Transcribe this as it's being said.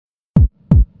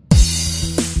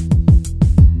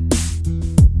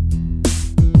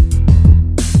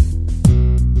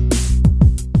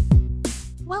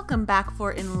back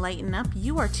for Enlighten Up.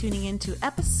 You are tuning into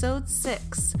episode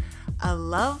 6, A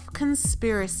Love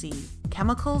Conspiracy,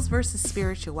 Chemicals versus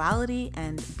Spirituality,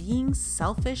 and Being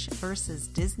Selfish versus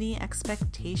Disney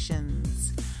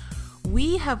Expectations.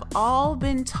 We have all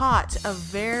been taught a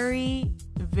very,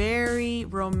 very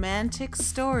romantic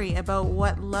story about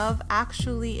what love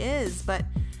actually is, but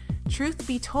truth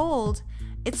be told,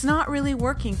 it's not really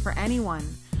working for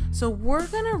anyone. So we're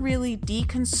going to really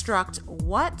deconstruct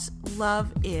what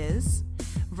love is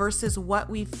versus what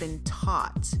we've been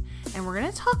taught. And we're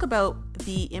going to talk about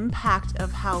the impact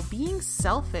of how being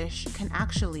selfish can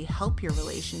actually help your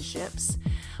relationships.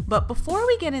 But before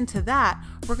we get into that,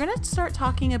 we're going to start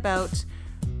talking about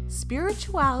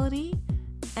spirituality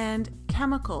and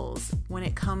chemicals when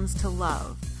it comes to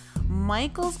love.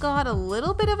 Michael's got a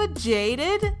little bit of a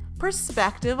jaded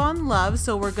perspective on love,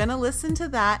 so we're going to listen to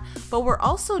that. But we're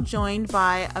also joined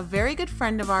by a very good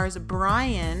friend of ours,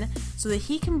 Brian, so that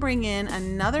he can bring in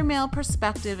another male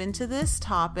perspective into this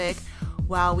topic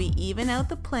while we even out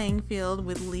the playing field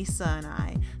with Lisa and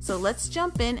I. So let's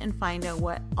jump in and find out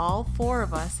what all four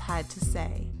of us had to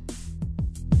say.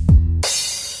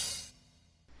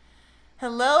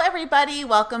 Hello, everybody.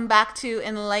 Welcome back to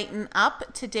Enlighten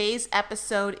Up. Today's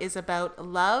episode is about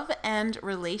love and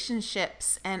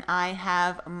relationships, and I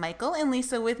have Michael and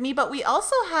Lisa with me, but we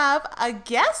also have a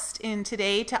guest in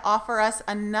today to offer us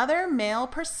another male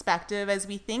perspective, as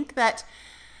we think that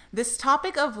this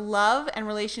topic of love and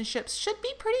relationships should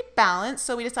be pretty balanced.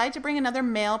 So we decided to bring another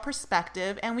male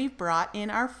perspective, and we've brought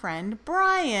in our friend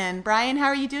Brian. Brian, how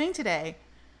are you doing today?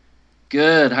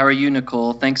 Good. How are you,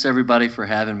 Nicole? Thanks, everybody, for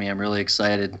having me. I'm really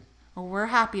excited. Well, we're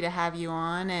happy to have you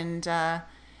on, and I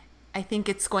think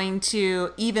it's going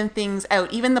to even things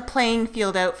out, even the playing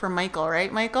field out for Michael,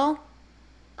 right, Michael?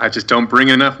 I just don't bring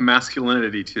enough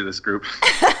masculinity to this group.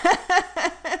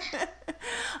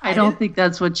 I don't think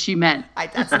that's what she meant.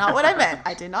 That's not what I meant.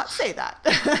 I did not say that.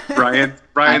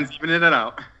 Brian's evening it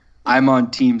out. I'm on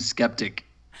Team Skeptic.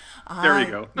 There we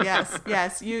go.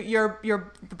 Yes.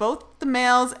 You're both the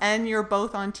males, and you're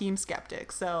both on Team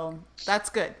Skeptic. So that's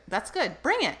good.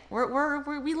 Bring it.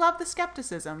 We love the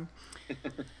skepticism.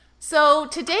 So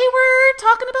today we're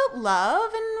talking about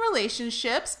love and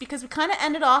relationships because we kind of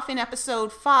ended off in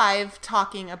episode 5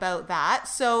 talking about that.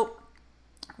 So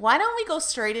why don't we go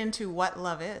straight into what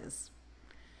love is?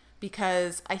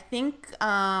 Because I think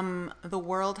the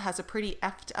world has a pretty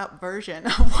effed up version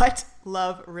of what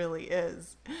love really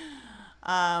is.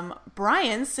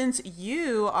 Brian, since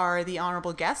you are the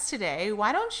honorable guest today,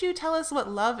 why don't you tell us what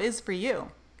love is for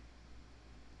you?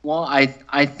 Well, I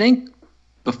think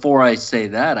before I say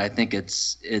that, I think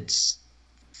it's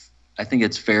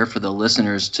fair for the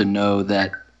listeners to know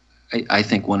that I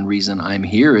think one reason I'm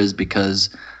here is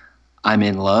because I'm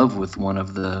in love with one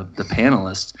of the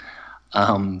panelists.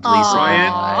 Lisa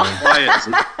and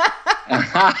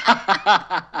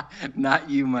I, not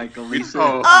you, Michael. Lisa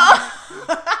and I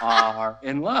are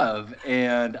in love,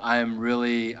 and I'm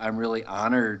really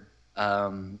honored,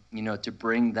 to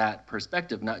bring that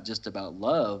perspective, not just about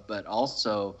love, but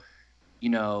also,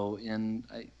 in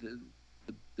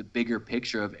the bigger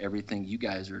picture of everything you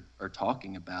guys are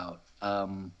talking about.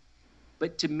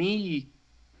 But to me,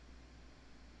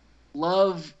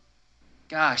 love,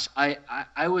 gosh,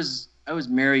 I was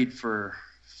married for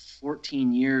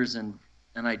 14 years, and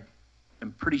I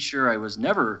am pretty sure I was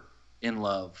never in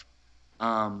love.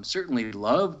 Certainly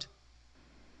loved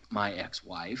my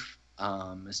ex-wife,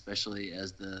 especially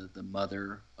as the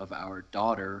mother of our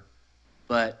daughter.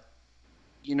 But,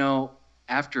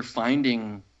 after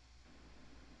finding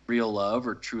real love,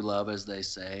 or true love, as they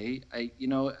say, I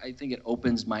think it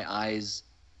opens my eyes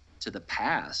to the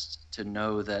past to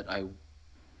know that I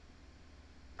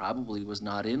probably was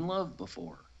not in love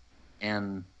before,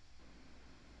 and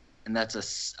that's a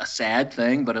sad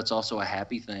thing, but it's also a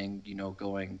happy thing,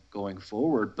 going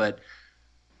forward. But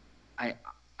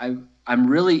I'm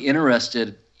really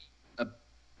interested.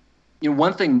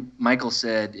 One thing Michael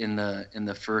said in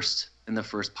the first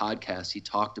podcast, he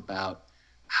talked about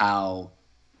how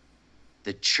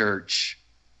the church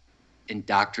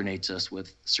indoctrinates us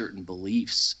with certain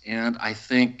beliefs, and I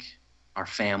think our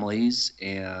families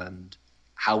and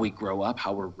how we grow up,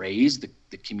 how we're raised,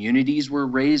 the communities we're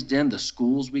raised in, the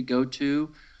schools we go to,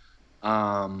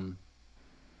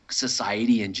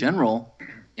 society in general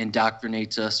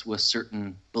indoctrinates us with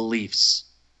certain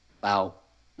beliefs about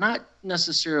not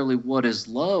necessarily what is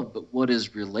love, but what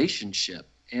is relationship.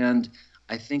 And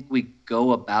I think we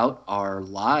go about our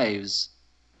lives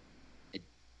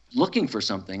looking for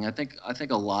something. I think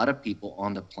a lot of people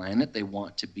on the planet, they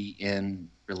want to be in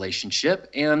relationship,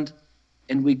 and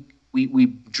we we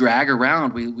drag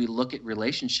around, we look at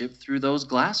relationship through those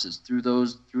glasses, through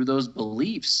those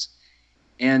beliefs.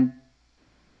 And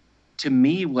to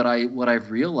me, what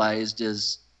I've realized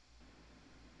is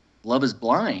love is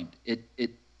blind. It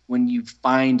when you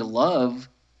find love,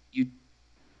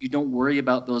 you don't worry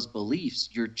about those beliefs.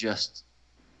 You're just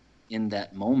in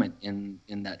that moment, in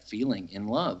that feeling, in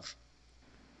love.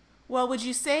 Well, would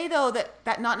you say though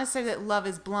that not necessarily that love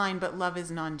is blind, but love is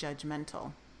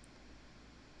non-judgmental?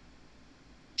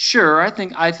 Sure, I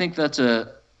think that's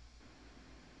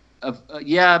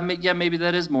yeah, maybe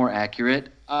that is more accurate.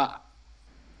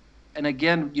 And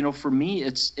again, for me,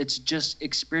 it's just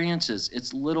experiences.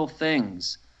 It's little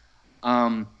things.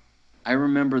 I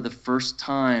remember the first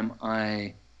time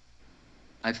I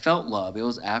felt love. It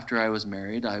was after I was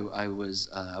married. I was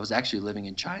actually living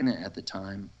in China at the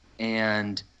time,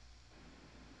 and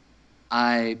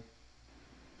I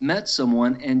met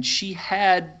someone, and she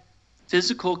had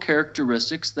physical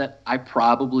characteristics that I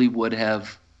probably would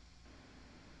have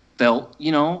felt,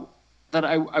 that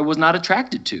I was not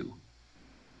attracted to.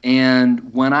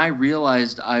 And when I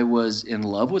realized I was in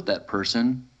love with that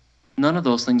person, none of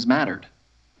those things mattered.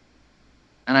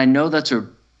 And I know that's a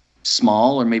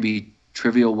small or maybe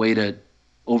trivial way to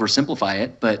oversimplify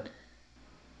it, but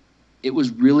it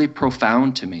was really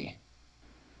profound to me.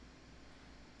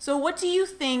 So what do you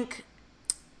think?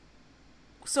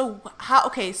 So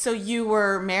you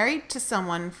were married to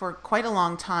someone for quite a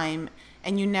long time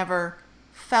and you never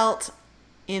felt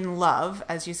in love,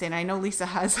 as you say, and I know Lisa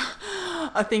has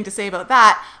a thing to say about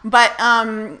that, but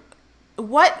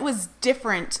what was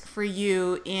different for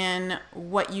you in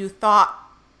what you thought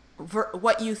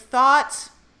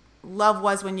love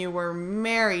was when you were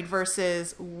married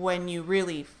versus when you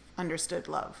really understood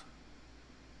love?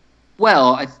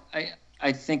 Well,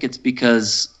 I think it's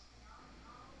because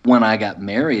when I got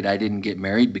married, I didn't get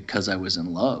married because I was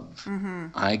in love. Mm-hmm.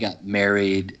 I got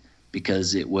married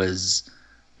because it was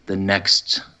the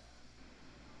next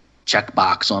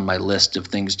checkbox on my list of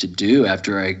things to do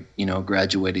after I,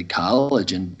 graduated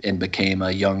college and became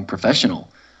a young professional.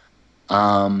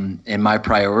 And my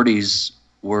priorities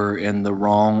were in the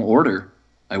wrong order.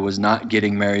 I was not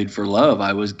getting married for love.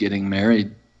 I was getting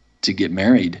married to get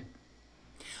married.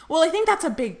 Well, I think that's a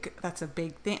big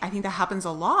thing. I think that happens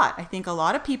a lot. I think a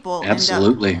lot of people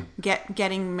absolutely end up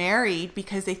getting married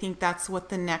because they think that's what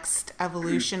the next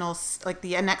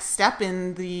the next step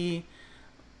in the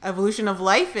evolution of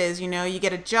life is. You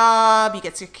get a job, you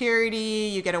get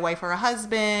security, you get a wife or a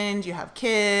husband, you have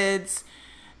kids,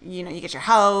 you get your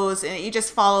house, and you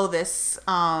just follow this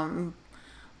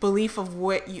belief of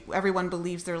what everyone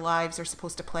believes their lives are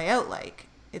supposed to play out like.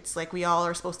 It's like we all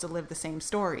are supposed to live the same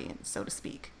story, so to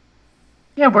speak.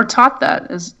 Yeah, we're taught that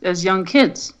as young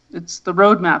kids. It's the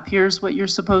roadmap. Here's what you're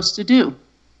supposed to do.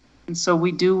 And so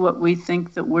we do what we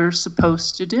think that we're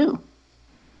supposed to do.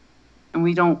 And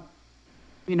we don't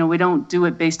do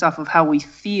it based off of how we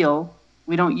feel.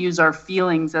 We don't use our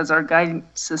feelings as our guiding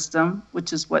system,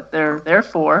 which is what they're there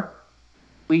for.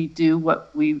 We do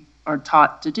what we are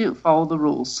taught to do, follow the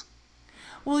rules.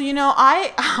 Well,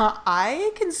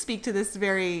 I can speak to this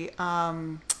very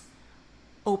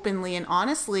openly and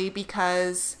honestly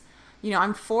because,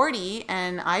 I'm 40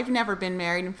 and I've never been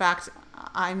married. In fact,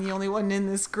 I'm the only one in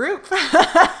this group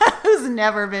who's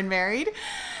never been married.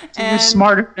 So you're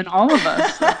smarter than all of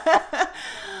us.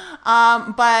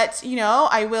 But,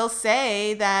 I will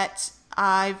say that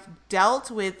I've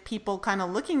dealt with people kind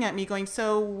of looking at me going,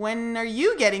 so when are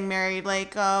you getting married?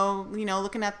 Like,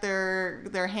 looking at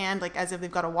their hand, like as if they've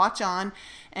got a watch on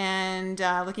and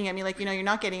looking at me like, you're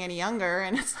not getting any younger.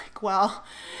 And it's like, well,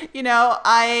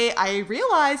 I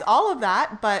realize all of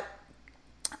that, but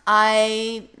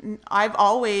I've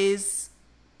always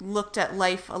looked at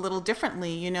life a little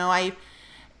differently.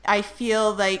 I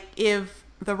feel like if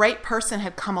the right person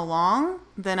had come along,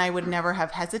 then I would never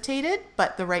have hesitated,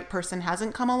 but the right person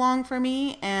hasn't come along for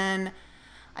me. And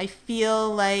I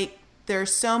feel like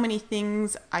there's so many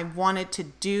things I wanted to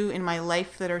do in my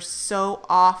life that are so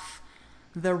off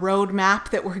the roadmap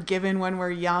that we're given when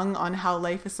we're young on how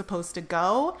life is supposed to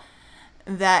go,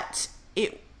 that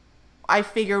I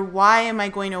figured, why am I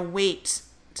going to wait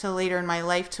till later in my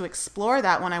life to explore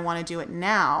that when I want to do it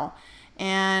now?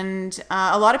 And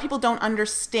a lot of people don't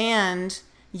understand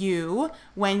you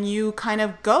when you kind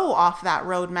of go off that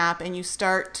roadmap and you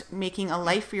start making a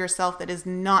life for yourself that is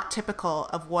not typical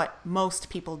of what most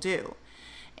people do.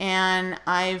 And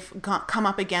I've come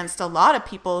up against a lot of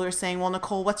people who are saying, well,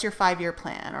 Nicole, what's your 5-year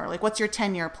plan? Or like, what's your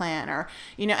 10-year plan? Or,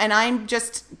 and I'm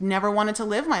just never wanted to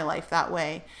live my life that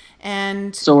way.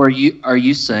 And so are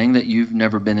you saying that you've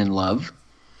never been in love?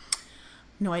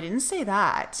 No, I didn't say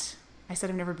that. I said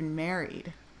I've never been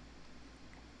married.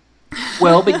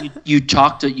 Well, but you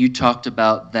talked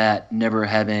about that never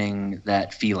having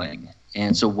that feeling,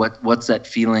 and so what's that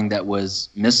feeling that was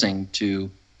missing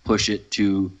to push it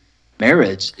to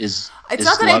marriage? It's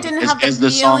not that I didn't have the as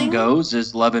the feeling. song goes,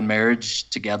 is love and marriage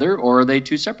together, or are they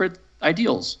two separate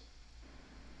ideals?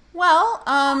 Well,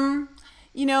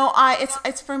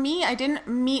 it's for me. I didn't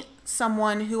meet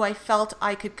someone who I felt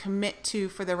I could commit to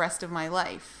for the rest of my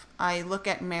life. I look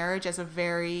at marriage as a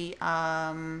very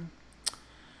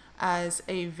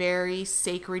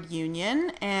sacred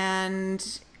union,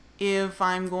 and if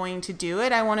I'm going to do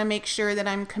it, I want to make sure that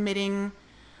I'm committing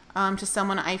to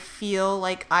someone I feel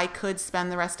like I could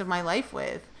spend the rest of my life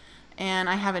with. And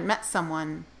I haven't met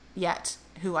someone yet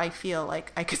who I feel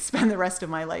like I could spend the rest of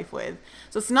my life with.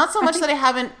 So it's not so much that I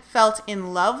haven't felt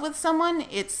in love with someone,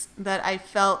 it's that I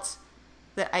felt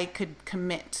that I could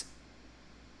commit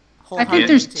wholeheartedly. I think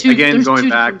there's two. Again, there's going two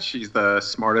back, different- she's the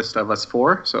smartest of us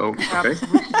four, so okay.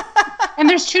 And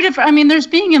there's two different. I mean, there's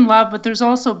being in love, but there's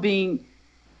also being.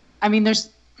 I mean,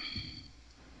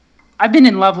 I've been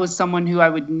in love with someone who I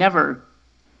would never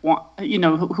want.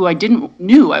 Who I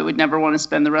knew I would never want to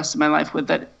spend the rest of my life with.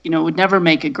 That would never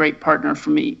make a great partner for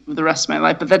me for the rest of my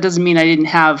life. But that doesn't mean I didn't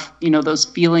have those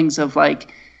feelings of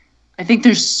like. I think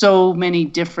there's so many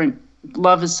different.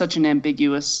 Love is such an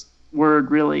ambiguous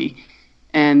word, really,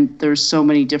 and there's so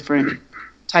many different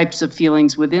types of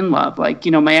feelings within love. Like,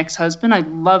 my ex-husband, I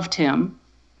loved him,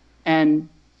 and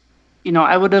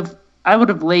I would have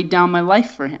laid down my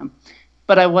life for him,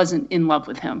 but I wasn't in love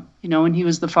with him, and he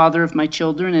was the father of my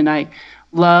children, and I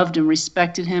loved and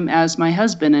respected him as my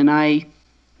husband, and I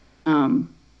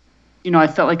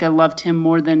felt like I loved him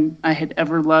more than I had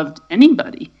ever loved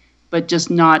anybody, but just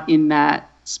not in that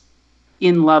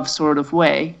in love sort of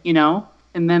way,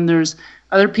 and then there's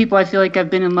other people I feel like I've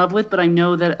been in love with, but I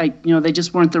know that they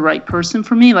just weren't the right person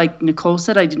for me. Like Nicole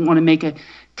said, I didn't want to make a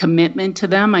commitment to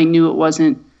them. I knew it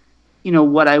wasn't,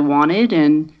 what I wanted.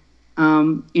 And,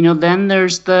 then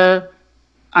there's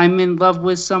I'm in love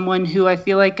with someone who I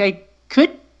feel like I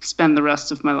could spend the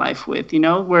rest of my life with,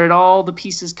 where all the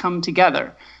pieces come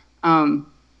together.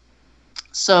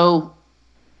 So,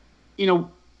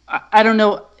 I don't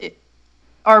know.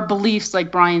 Our beliefs,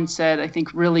 like Brian said, I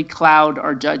think really cloud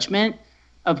our judgment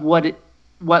of what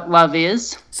love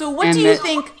is. So what do you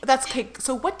think?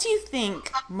 So what do you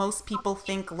think most people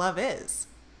think love is?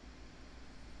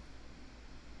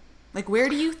 Like, where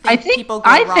do you think people go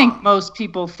wrong? I think most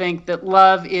people think that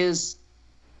love is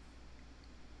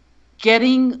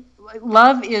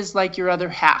like your other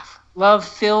half. Love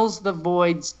fills the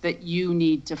voids that you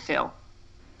need to fill.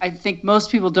 I think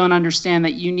most people don't understand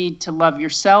that you need to love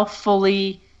yourself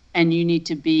fully, and you need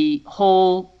to be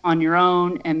whole on your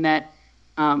own, and that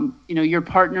your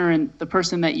partner and the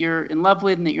person that you're in love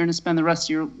with and that you're going to spend the rest of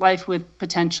your life with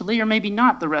potentially, or maybe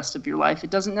not the rest of your life.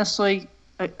 It doesn't necessarily,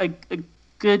 a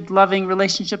good loving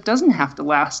relationship doesn't have to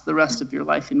last the rest of your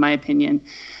life, in my opinion.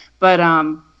 But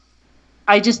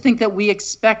I just think that we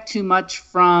expect too much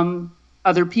from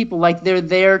other people. Like they're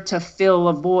there to fill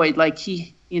a void. Like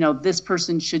this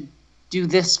person should do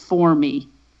this for me.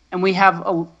 And we have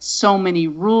so many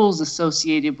rules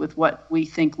associated with what we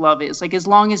think love is. Like as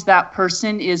long as that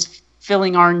person is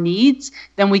filling our needs,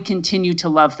 then we continue to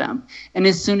love them. And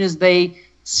as soon as they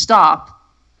stop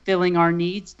filling our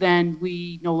needs, then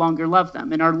we no longer love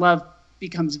them. And our love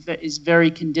is very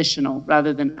conditional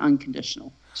rather than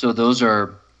unconditional. So those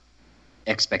are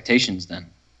expectations then.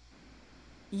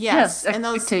 Yes,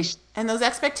 expectations. And those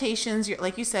expectations,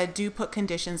 like you said, do put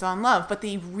conditions on love. But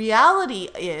the reality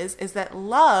is that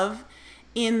love,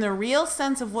 in the real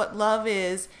sense of what love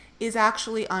is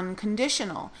actually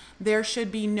unconditional. There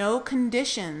should be no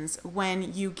conditions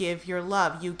when you give your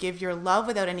love. You give your love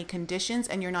without any conditions,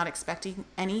 and you're not expecting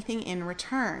anything in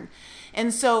return.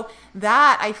 And so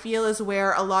that, I feel, is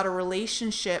where a lot of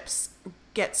relationships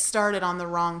get started on the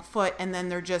wrong foot, and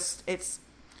then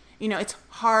it's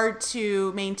hard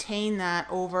to maintain that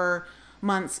over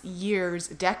months, years,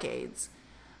 decades.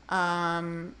 I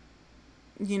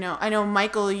know,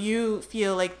 Michael, you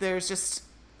feel like there's just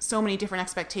so many different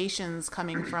expectations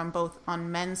coming from both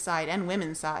on men's side and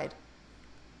women's side.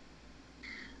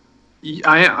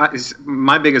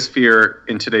 My biggest fear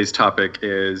in today's topic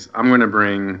is I'm going to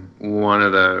bring one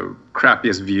of the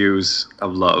crappiest views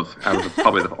of love out of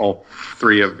probably all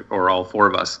four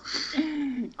of us.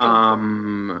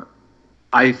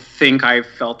 I think I've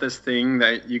felt this thing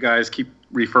that you guys keep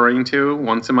referring to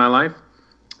once in my life,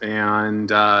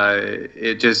 and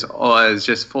it just is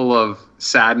just full of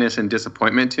sadness and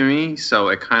disappointment to me. So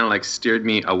it kind of like steered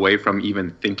me away from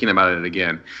even thinking about it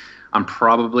again. I'm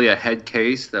probably a head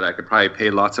case that I could probably pay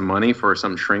lots of money for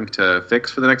some shrink to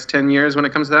fix for the next 10 years when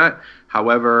it comes to that.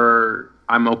 However,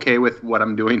 I'm okay with what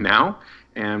I'm doing now.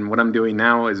 And what I'm doing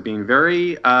now is being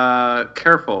very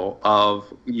careful of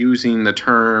using the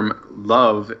term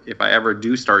love if I ever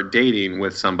do start dating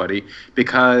with somebody,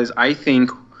 because I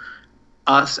think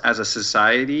us as a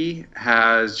society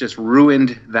has just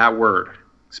ruined that word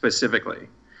specifically.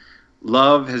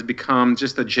 Love has become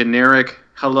just a generic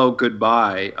hello,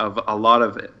 goodbye of a lot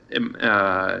of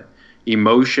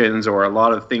emotions or a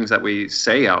lot of things that we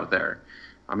say out there.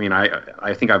 I mean,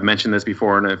 I think I've mentioned this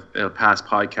before in a past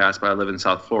podcast, but I live in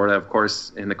South Florida, of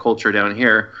course, in the culture down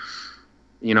here.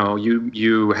 You know,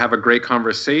 you have a great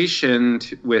conversation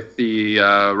with the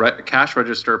cash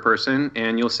register person,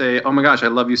 and you'll say, oh my gosh, I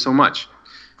love you so much.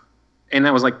 And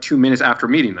that was like 2 minutes after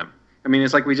meeting them. I mean,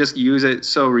 it's like we just use it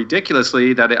so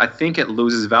ridiculously that I think it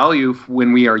loses value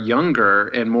when we are younger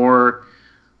and more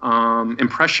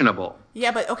impressionable.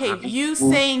 Yeah, but okay, you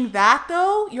saying that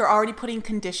though, you're already putting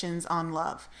conditions on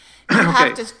love. You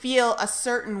have to feel a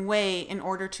certain way in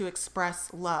order to express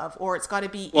love, or it's got to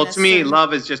be. Well, to me,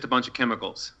 love is just a bunch of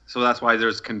chemicals. So that's why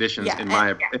there's conditions in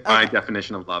my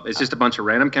definition of love. It's just a bunch of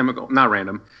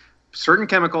certain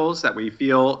chemicals that we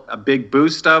feel a big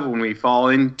boost of when we fall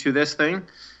into this thing.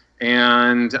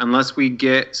 And unless we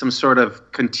get some sort of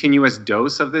continuous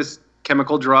dose of this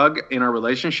chemical drug in our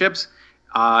relationships,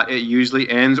 it usually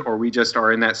ends, or we just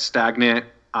are in that stagnant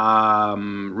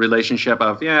relationship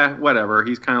of, yeah, whatever.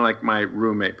 He's kind of like my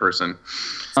roommate person.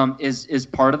 Is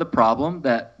part of the problem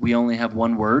that we only have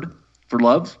one word for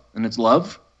love, and it's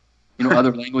love? You know,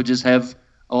 other languages have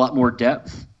a lot more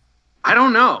depth. I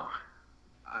don't know.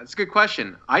 It's a good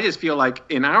question. I just feel like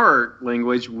in our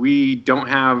language, we don't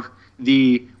have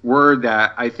the word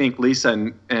that I think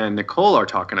Lisa and Nicole are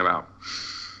talking about.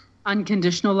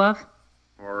 Unconditional love?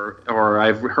 Or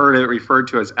I've heard it referred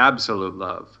to as absolute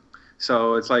love.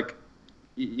 So it's like,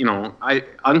 you know,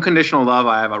 unconditional love,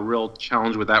 I have a real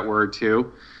challenge with that word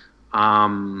too.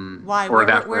 Why? Or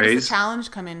where does the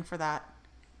challenge come in for that?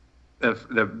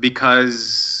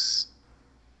 Because,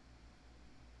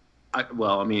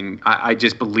 I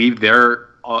just believe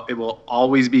it will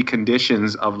always be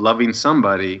conditions of loving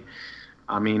somebody.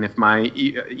 I mean,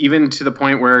 even to the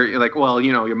point where you're like, well,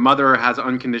 you know, your mother has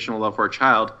unconditional love for a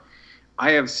child.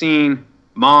 I have seen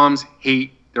moms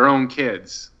hate their own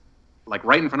kids, like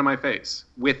right in front of my face,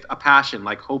 with a passion,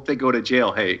 like hope they go to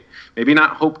jail hate. Maybe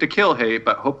not hope to kill hate,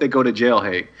 but hope they go to jail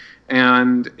hate.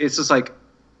 And it's just like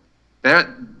that,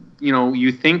 you know,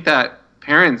 you think that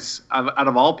parents, out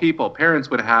of all people, parents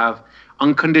would have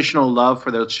unconditional love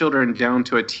for their children down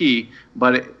to a T,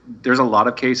 but there's a lot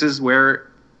of cases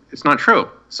where it's not true.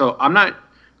 So I'm not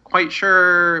quite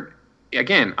sure.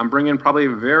 Again, I'm bringing probably a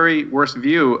very worst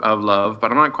view of love,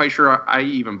 but I'm not quite sure I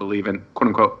even believe in quote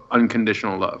unquote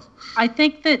unconditional love. I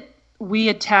think that we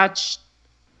attach,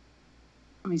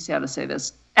 let me see how to say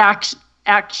this,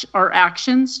 our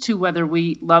actions to whether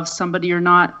we love somebody or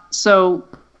not. So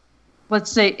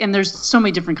let's say, and there's so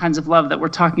many different kinds of love that we're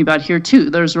talking about here too.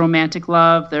 There's romantic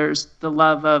love, there's the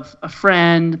love of a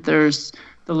friend, there's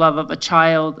the love of a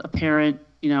child, a parent,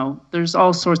 you know, there's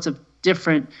all sorts of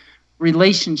different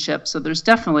relationships. So there's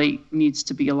definitely needs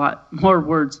to be a lot more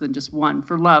words than just one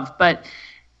for love. But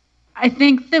I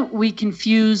think that we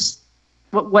confuse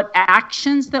what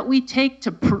actions that we take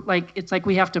to it's like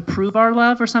we have to prove our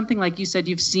love or something. Like you said,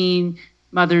 you've seen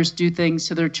mothers do things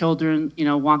to their children, you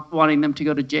know, wanting them to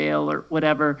go to jail or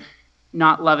whatever,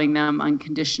 not loving them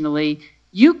unconditionally.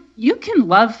 You can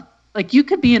love, like you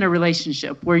could be in a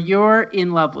relationship where you're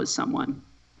in love with someone,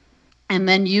 and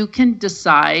then you can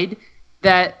decide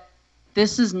that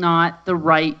this is not the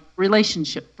right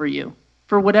relationship for you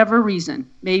for whatever reason.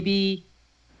 Maybe,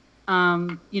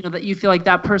 you know, that you feel like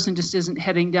that person just isn't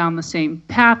heading down the same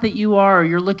path that you are, or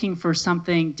you're looking for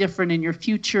something different in your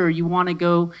future, or you want to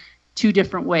go two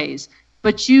different ways.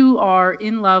 But you are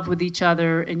in love with each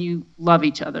other and you love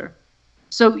each other.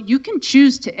 So you can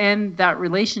choose to end that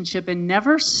relationship and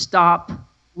never stop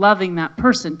loving that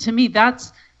person. To me,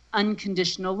 that's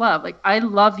unconditional love. Like, I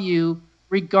love you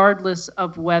regardless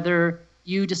of whether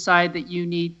you decide that you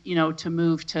need, you know, to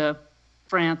move to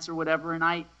France or whatever,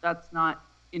 and that's not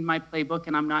in my playbook,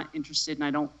 and I'm not interested, and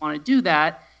I don't want to do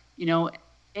that, you know,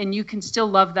 and you can still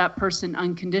love that person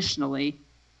unconditionally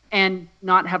and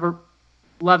not have a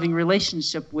loving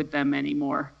relationship with them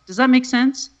anymore. Does that make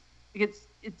sense?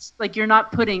 It's like you're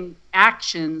not putting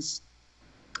actions.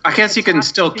 I guess you can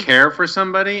still care for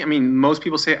somebody. I mean, most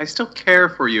people say, I still care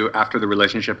for you after the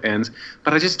relationship ends,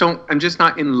 but I'm just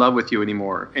not in love with you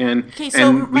anymore. And, okay,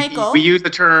 so Michael, we use the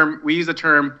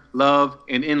term love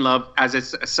and in love as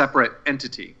a separate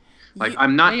entity. Like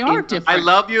I'm not. They are I different.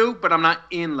 love you, but I'm not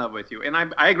in love with you. And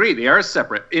I agree, they are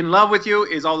separate. In love with you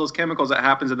is all those chemicals that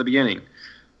happens at the beginning.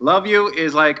 Love you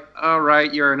is like, all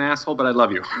right, you're an asshole, but I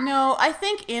love you. No, I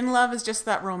think in love is just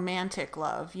that romantic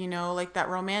love, like that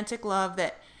romantic love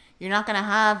that you're not going to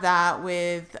have that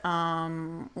with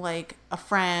like a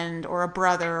friend or a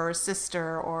brother or a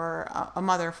sister or a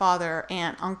mother, father,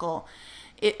 aunt, uncle.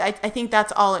 I think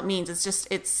that's all it means. It's just,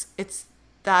 it's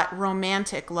that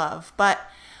romantic love. But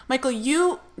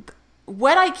Michael,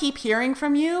 what I keep hearing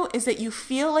from you is that you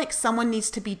feel like someone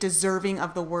needs to be deserving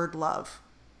of the word love.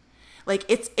 Like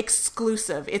it's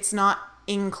exclusive. It's not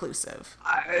inclusive.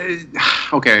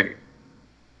 Okay.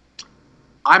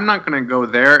 I'm not going to go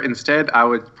there. Instead, I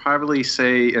would probably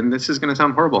say, and this is going to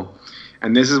sound horrible,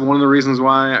 and this is one of the reasons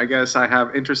why I guess I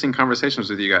have interesting conversations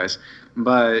with you guys,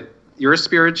 but your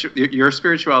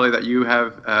spirituality that you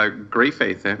have great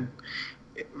faith in,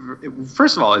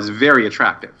 first of all, is very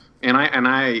attractive. And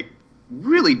I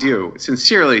really do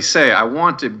sincerely say I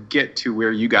want to get to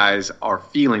where you guys are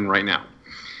feeling right now.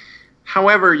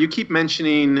 However, you keep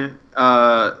mentioning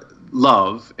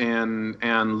love, and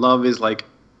love is like,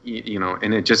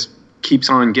 and it just keeps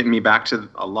on getting me back to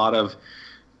a lot of,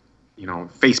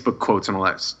 Facebook quotes and all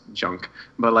that junk.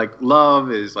 But like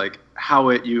love is like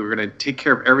how you're going to take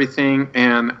care of everything.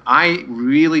 And I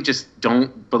really just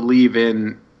don't believe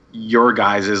in your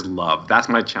guys' love. That's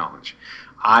my challenge.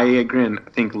 I agree. I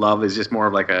think love is just more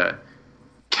of like a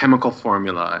chemical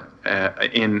formula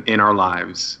in our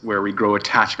lives where we grow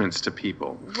attachments to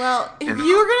people. Well, if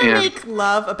you were going to make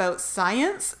love about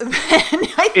science, then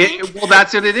I think... well,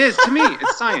 that's what it is to me.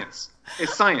 It's science.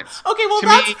 It's science. Okay, well, to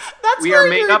that's me,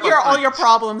 where all your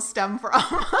problems stem from.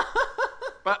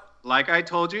 But like I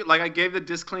told you, like I gave the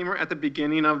disclaimer at the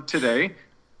beginning of today,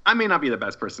 I may not be the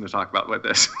best person to talk about with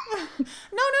this.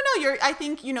 No. I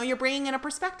think you're bringing in a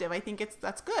perspective. I think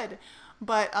that's good.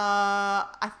 But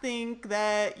I think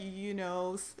that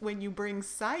when you bring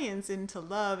science into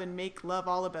love and make love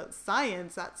all about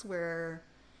science, that's where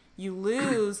you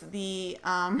lose the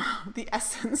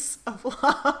essence of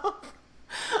love.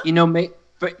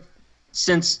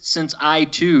 Since I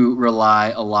too rely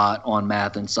a lot on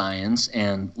math and science,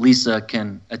 and Lisa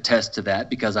can attest to that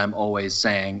because I'm always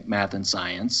saying math and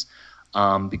science,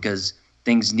 because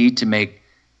things need to make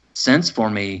sense for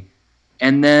me.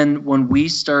 And then when we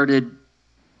started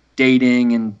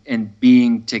dating and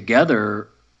being together,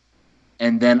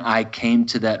 and then I came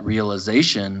to that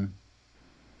realization,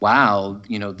 wow,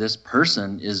 this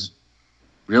person is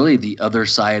really the other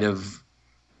side of,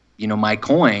 my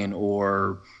coin,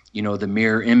 or, the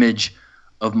mirror image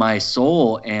of my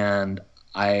soul. And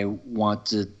I want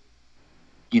to,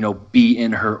 be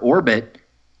in her orbit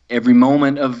every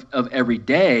moment of every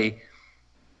day.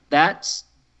 That's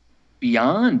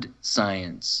beyond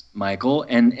science, Michael.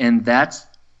 And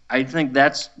I think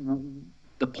that's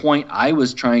the point I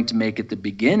was trying to make at the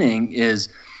beginning is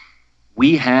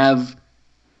we have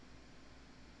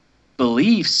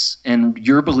beliefs, and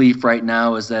your belief right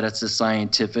now is that it's a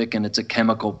scientific and it's a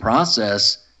chemical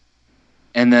process.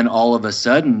 And then all of a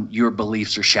sudden your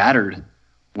beliefs are shattered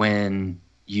when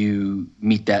you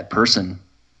meet that person.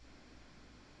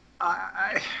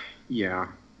 Yeah.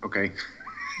 Okay.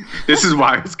 This is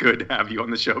why it's good to have you on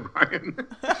the show, Brian.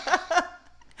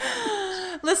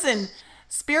 Listen,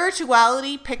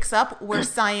 spirituality picks up where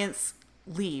science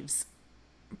leaves,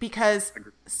 because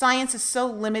science is so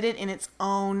limited in its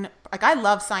own. Like, I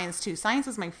love science too. Science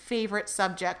is my favorite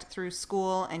subject through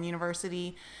school and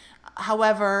university.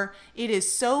 However, it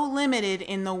is so limited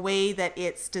in the way that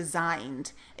it's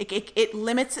designed. It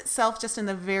limits itself just in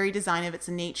the very design of its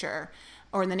nature,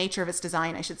 or in the nature of its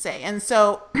design, I should say. And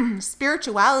so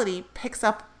spirituality picks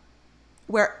up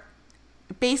where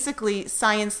basically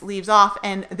science leaves off,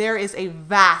 and there is a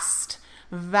vast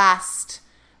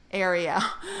area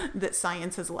that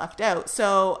science has left out.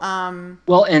 So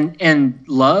well, and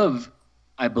love,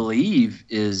 I believe,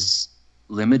 is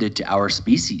limited to our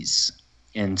species,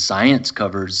 and science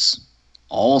covers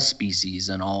all species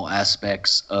and all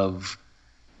aspects of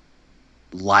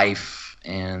life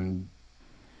and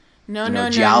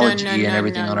geology and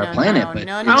everything on our planet. But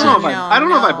I don't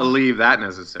know if I believe that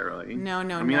necessarily.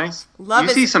 Love you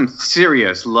see some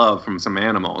serious love from some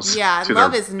animals. Yeah,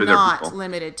 love is not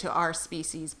limited to our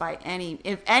species by any.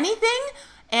 If anything,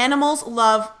 animals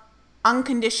love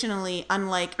unconditionally,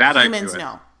 unlike humans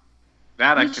know.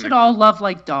 We should all love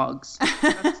like dogs.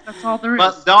 That's all there is.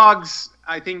 But dogs,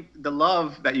 I think the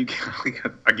love that you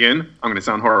again, I'm going to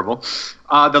sound horrible.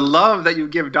 The love that you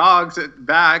give dogs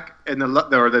back, and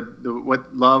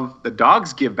what love the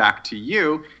dogs give back to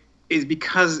you, is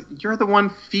because you're the one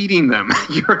feeding them.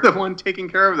 You're the one taking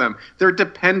care of them. They're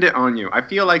dependent on you. I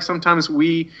feel like sometimes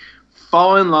we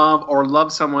fall in love or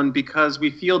love someone because we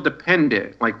feel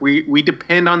dependent. Like we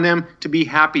depend on them to be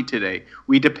happy today.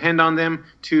 We depend on them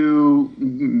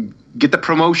to get the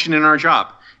promotion in our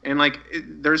job. And like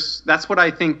that's what I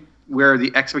think where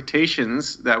the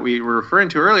expectations that we were referring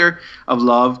to earlier of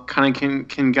love kind of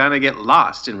can kind of get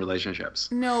lost in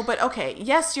relationships. No, but okay.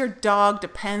 Yes, your dog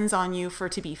depends on you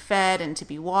to be fed and to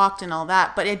be walked and all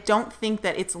that, but I don't think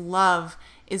that its love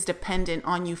is dependent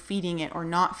on you feeding it or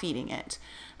not feeding it.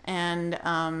 And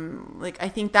I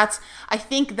think that's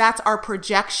our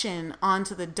projection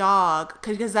onto the dog,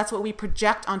 because that's what we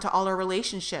project onto all our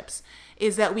relationships,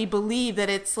 is that we believe that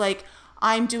it's like,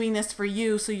 I'm doing this for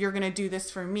you, so you're going to do this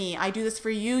for me. I do this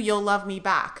for you, you'll love me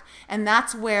back. And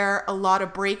that's where a lot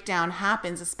of breakdown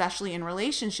happens, especially in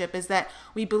relationship, is that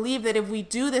we believe that if we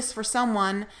do this for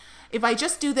someone, if I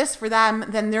just do this for them,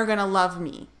 then they're going to love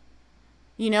me.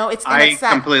 You know, I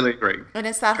completely agree. And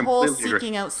it's that whole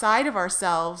seeking outside of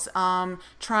ourselves,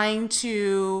 trying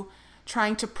to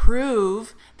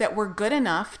prove that we're good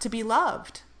enough to be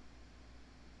loved.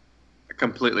 I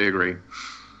completely agree.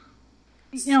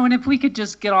 You know, and if we could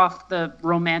just get off the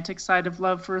romantic side of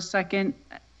love for a second,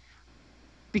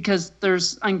 because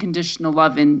there's unconditional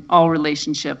love in all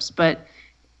relationships. But,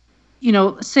 you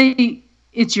know, say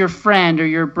it's your friend or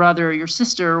your brother or your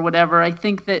sister or whatever, I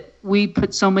think that we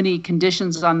put so many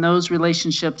conditions on those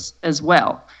relationships as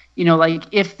well. You know, like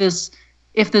if this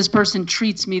person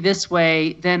treats me this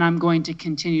way, then I'm going to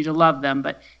continue to love them.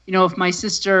 But, you know, if my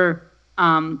sister,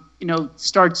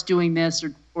 starts doing this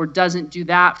or doesn't do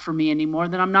that for me anymore,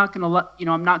 then I'm not going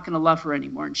to love her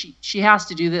anymore. And she has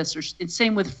to do this. Or it's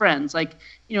same with friends. Like,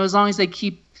 you know, as long as they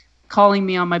keep calling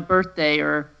me on my birthday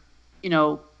or, you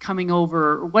know, coming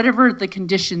over or whatever the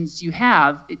conditions you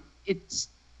have,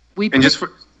 just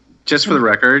for the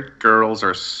record, girls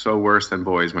are so worse than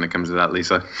boys when it comes to that,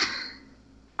 Lisa.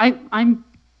 I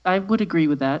would agree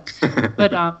with that.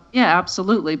 But yeah,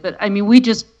 absolutely. But I mean,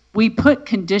 we put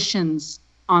conditions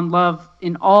on love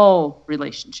in all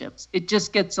relationships. It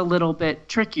just gets a little bit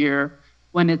trickier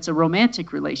when it's a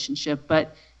romantic relationship.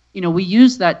 But, you know, we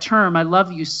use that term, I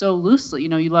love you, so loosely. You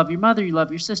know, you love your mother, you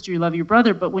love your sister, you love your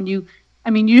brother. But you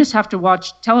just have to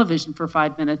watch television for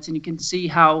 5 minutes and you can see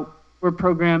how we're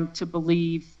programmed to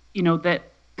believe, you know,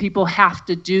 that people have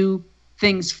to do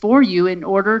things for you in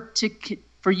order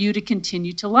for you to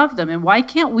continue to love them. And why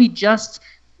can't we just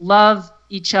love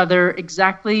each other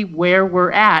exactly where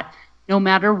we're at, no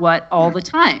matter what, all the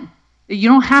time? You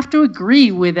don't have to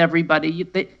agree with everybody.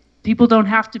 People don't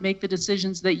have to make the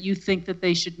decisions that you think that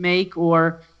they should make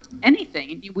or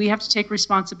anything. We have to take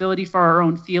responsibility for our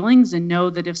own feelings and know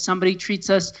that if somebody treats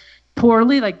us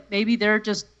poorly, like maybe they're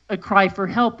just a cry for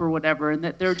help or whatever, and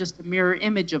that they're just a mirror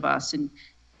image of us, and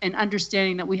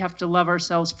understanding that we have to love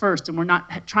ourselves first, and we're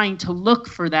not trying to look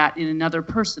for that in another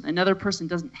person. Another person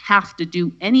doesn't have to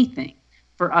do anything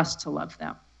for us to love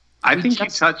them. I think you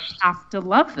have to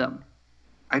love them.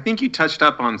 I think you touched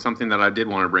up on something that I did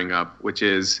want to bring up, which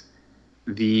is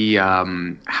the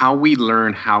how we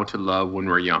learn how to love when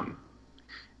we're young.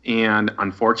 And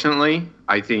unfortunately,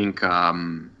 I think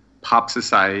pop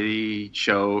society,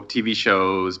 TV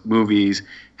shows, movies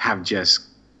have just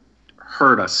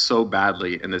hurt us so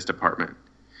badly in this department.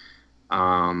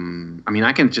 I mean,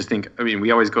 I can just think,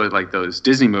 we always go to like those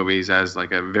Disney movies as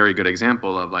like a very good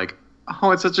example of like,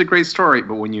 oh, it's such a great story.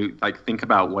 But when you like think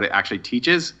about what it actually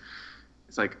teaches,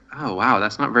 it's like, oh, wow,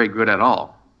 that's not very good at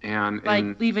all. And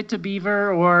Leave It to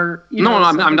Beaver or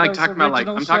I'm like talking about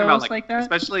like that?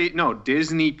 Especially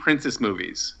Disney princess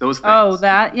movies. Those things. Oh,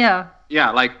 that, yeah.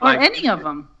 Yeah, like any of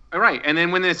them. Right. And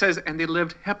then when it says, and they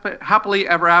lived happily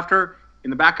ever after, in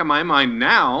the back of my mind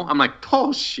now, I'm like,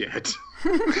 bullshit.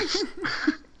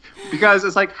 Because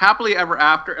it's like happily ever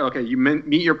after. Okay, you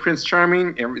meet your Prince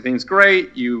Charming, everything's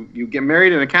great. You get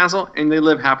married in a castle, and they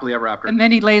live happily ever after. And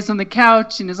then he lays on the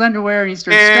couch in his underwear, and he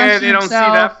starts stretching himself. And they don't see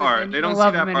that part. They don't see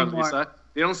that part, Lisa.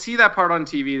 They don't see that part on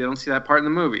TV. They don't see that part in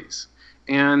the movies.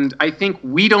 And I think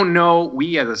we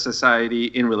as a society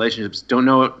in relationships don't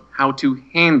know how to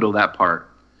handle that part.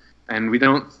 And we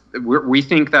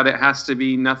think that it has to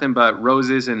be nothing but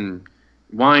roses and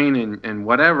wine and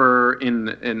whatever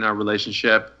in our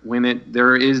relationship, when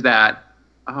there is that,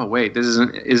 oh wait, this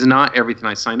is not everything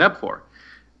I signed up for.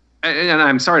 And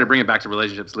I'm sorry to bring it back to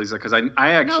relationships, Lisa, because I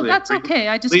actually... No, that's okay.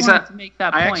 I just wanted to make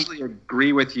that point. I actually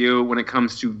agree with you when it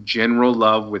comes to general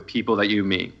love with people that you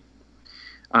meet.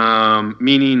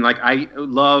 Meaning, like, I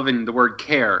love in the word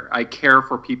care. I care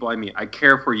for people I meet. I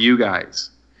care for you guys.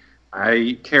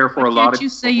 I care for Why a lot of can't you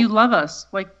say you love us?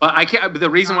 Like, But I can't. But the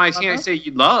reason why I Love can't us? say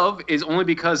you love is only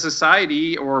because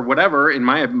society or whatever in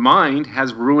my mind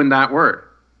has ruined that word.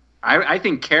 I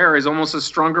think care is almost a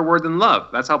stronger word than love.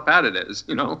 That's how bad it is,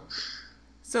 you know.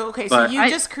 So, okay, so But you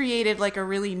just created like a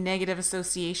really negative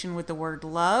association with the word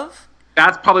love.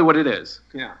 That's probably what it is.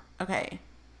 Yeah. Okay.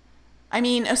 I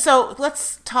mean, so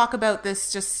let's talk about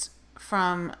this just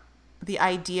from the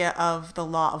idea of the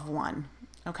law of one.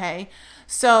 Okay.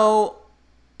 So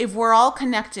if we're all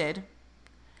connected,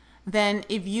 then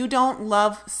if you don't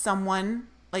love someone,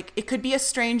 like it could be a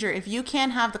stranger, if you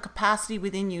can't have the capacity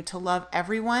within you to love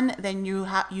everyone, then you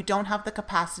don't have the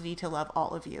capacity to love all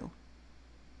of you.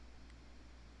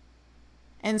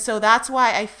 And so that's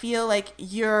why I feel like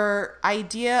your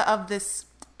idea of this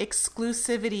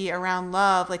exclusivity around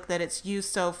love, like that it's used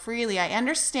so freely, I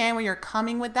understand where you're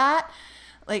coming with that.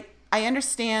 Like, I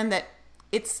understand that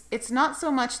it's not so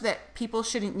much that people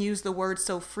shouldn't use the word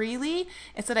so freely.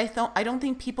 It's that I don't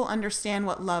think people understand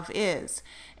what love is.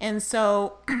 And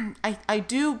so I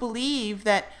do believe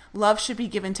that love should be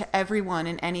given to everyone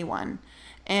and anyone.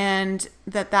 And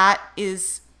that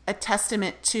is a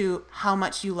testament to how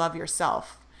much you love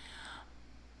yourself.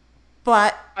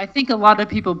 But I think a lot of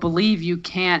people believe you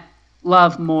can't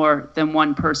love more than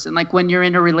one person. Like when you're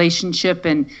in a relationship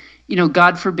and, you know,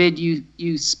 God forbid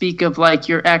you speak of like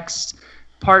your ex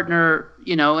partner,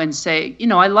 you know, and say, you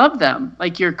know, I love them.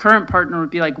 Like your current partner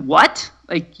would be like, what?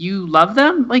 Like you love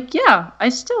them? Like, yeah, I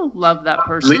still love that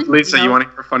person. Lisa, you you know? want to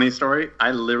hear a funny story?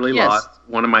 I literally Yes. lost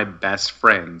one of my best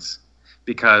friends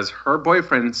because her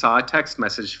boyfriend saw a text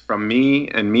message from me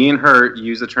and her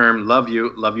use the term love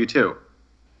you too.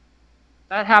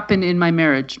 That happened in my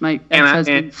marriage. My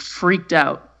ex-husband freaked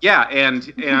out. Yeah, and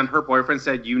her boyfriend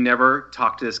said, "You never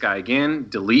talk to this guy again.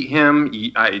 Delete him.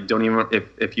 I don't even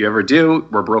if you ever do,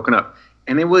 we're broken up."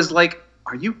 And it was like,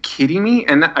 "Are you kidding me?"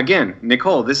 And again,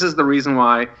 Nicole, this is the reason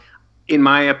why, in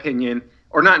my opinion,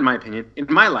 or not in my opinion, in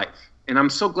my life, and I'm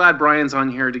so glad Brian's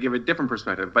on here to give a different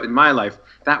perspective. But in my life,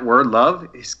 that word "love"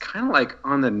 is kind of like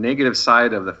on the negative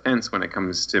side of the fence when it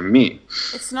comes to me.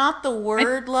 it's not the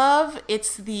word love,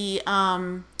 it's the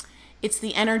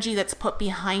energy that's put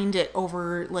behind it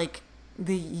over like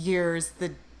the years,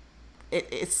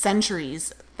 it's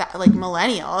centuries, like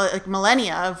millennia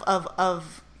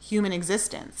of human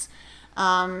existence.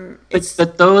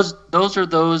 But those are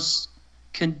those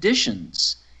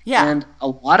conditions. Yeah. And a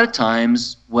lot of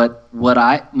times, what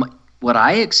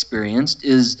I experienced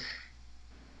is,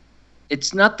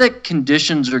 it's not that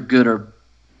conditions are good or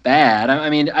bad. I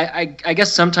mean, I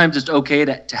guess sometimes it's okay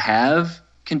to have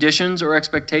conditions or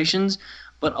expectations,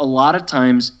 but a lot of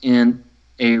times in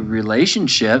a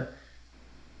relationship,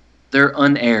 they're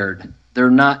unaired.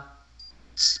 They're not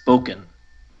spoken.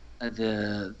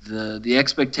 The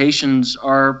expectations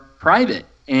are private,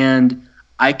 and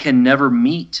I can never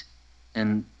meet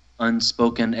an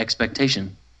unspoken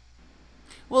expectation.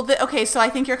 Well, okay, so I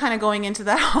think you're kind of going into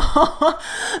that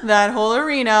whole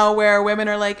arena where women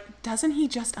are like, doesn't he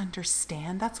just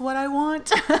understand that's what I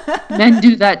want? Men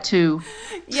do that too.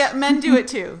 Yeah, men do it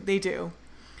too. They do.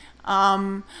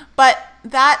 But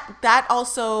that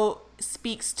also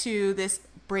speaks to this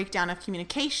breakdown of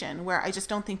communication where I just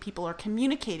don't think people are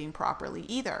communicating properly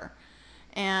either.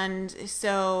 And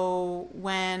so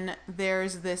when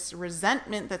there's this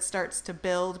resentment that starts to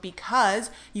build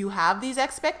because you have these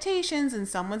expectations and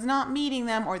someone's not meeting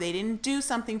them, or they didn't do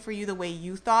something for you the way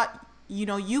you thought, you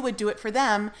know, you would do it for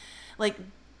them, like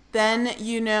then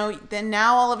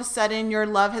now all of a sudden your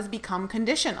love has become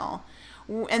conditional.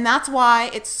 And that's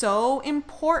why it's so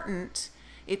important.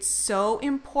 It's so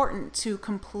important to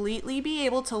completely be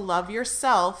able to love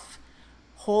yourself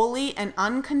wholly and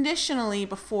unconditionally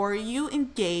before you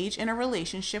engage in a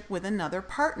relationship with another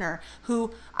partner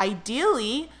who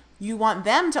ideally you want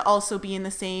them to also be in the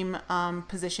same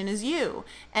position as you.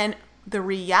 And the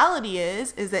reality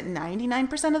is that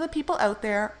 99% of the people out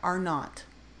there are not.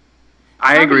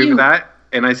 I agree with that,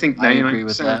 and I think I agree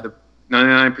with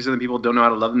 99% of the people don't know how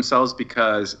to love themselves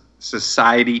because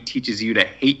society teaches you to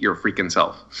hate your freaking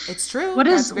self. It's true. What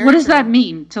does that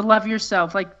mean to love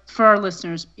yourself? Like for our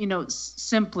listeners, you know,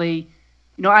 simply,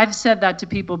 you know, I've said that to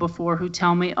people before who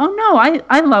tell me, "Oh no,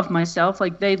 I love myself."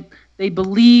 Like they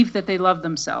believe that they love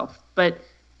themselves, but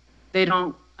they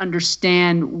don't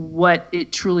understand what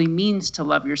it truly means to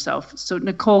love yourself. So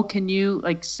Nicole, can you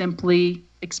like simply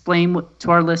explain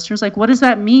to our listeners, like what does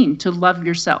that mean to love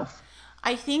yourself?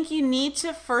 I think you need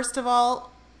to first of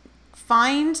all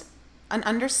find and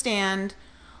understand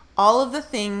all of the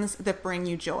things that bring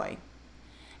you joy.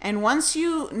 And once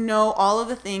you know all of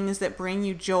the things that bring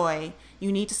you joy,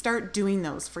 you need to start doing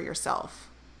those for yourself.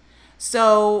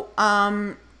 So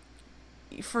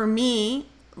for me,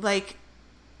 like,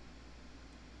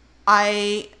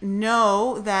 I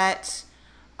know that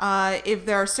if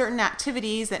there are certain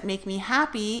activities that make me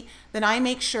happy, then I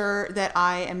make sure that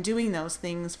I am doing those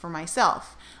things for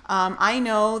myself. I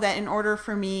know that in order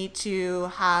for me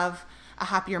to have a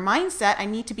happier mindset, I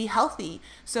need to be healthy.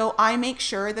 So I make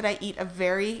sure that I eat a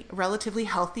very relatively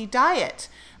healthy diet.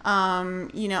 I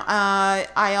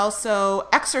also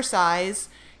exercise,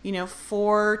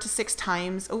 4 to 6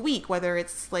 times a week, whether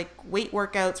it's like weight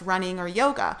workouts, running, or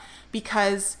yoga,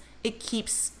 because it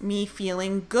keeps me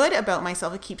feeling good about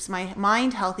myself. It keeps my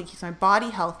mind healthy, keeps my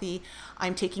body healthy.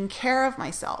 I'm taking care of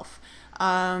myself.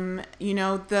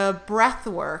 The breath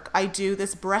work, I do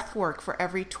this breath work for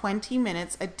every 20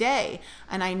 minutes a day,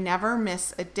 and I never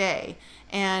miss a day.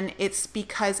 And it's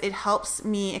because it helps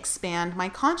me expand my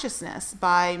consciousness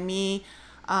by me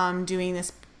doing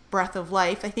this breath of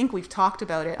life. I think we've talked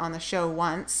about it on the show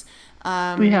once.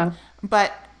 We have.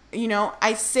 But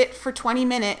I sit for 20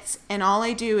 minutes and all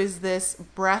I do is this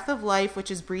breath of life,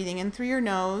 which is breathing in through your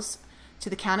nose to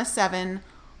the count of 7,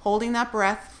 holding that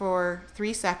breath for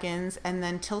 3 seconds, and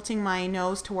then tilting my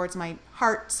nose towards my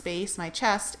heart space, my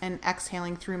chest, and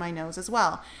exhaling through my nose as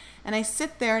well. And I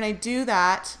sit there and I do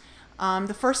that.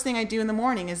 The first thing I do in the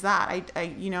morning is that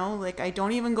I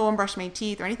don't even go and brush my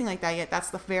teeth or anything like that yet. That's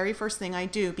the very first thing I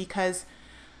do, because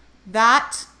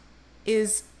that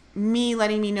is me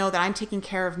letting me know that I'm taking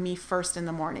care of me first in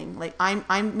the morning. Like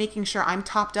I'm making sure I'm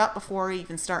topped up before I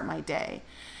even start my day.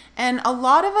 And a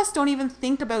lot of us don't even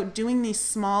think about doing these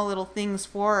small little things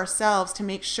for ourselves to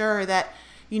make sure that,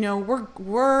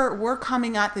 we're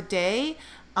coming at the day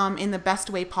in the best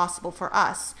way possible for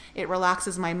us. It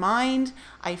relaxes my mind.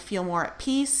 I feel more at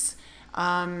peace.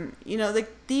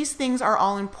 These things are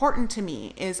all important to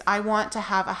me. Is I want to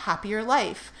have a happier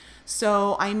life.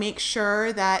 So I make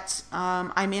sure that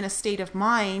I'm in a state of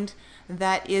mind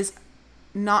that is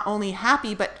not only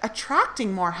happy, but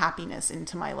attracting more happiness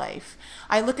into my life.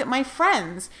 I look at my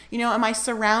friends, am I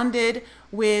surrounded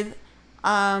with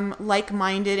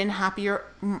like-minded and happier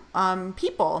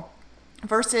people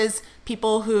versus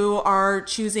people who are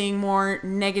choosing more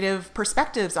negative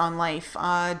perspectives on life,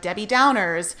 Debbie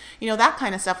Downers, that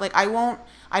kind of stuff. Like I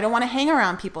don't want to hang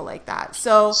around people like that.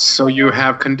 So you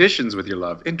have conditions with your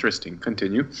love. Interesting.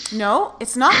 Continue. No,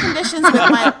 it's not conditions with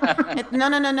my...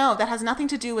 No. That has nothing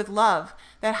to do with love.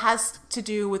 That has to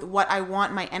do with what I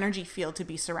want my energy field to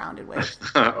be surrounded with.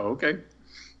 Okay.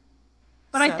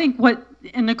 But I think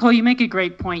and Nicole, you make a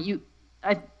great point.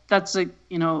 I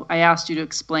asked you to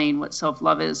explain what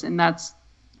self-love is, and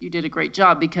you did a great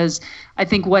job, because I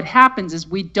think what happens is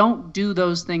we don't do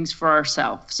those things for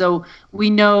ourselves. So we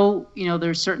know,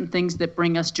 there's certain things that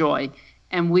bring us joy,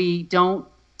 and we don't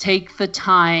take the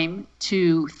time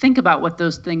to think about what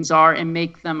those things are and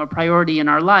make them a priority in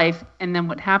our life. And then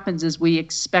what happens is we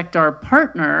expect our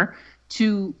partner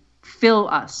to fill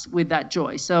us with that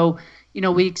joy. So,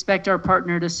 we expect our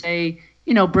partner to say,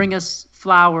 bring us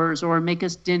flowers or make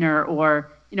us dinner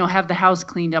or, have the house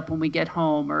cleaned up when we get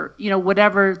home or,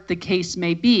 whatever the case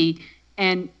may be.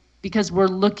 And because we're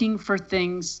looking for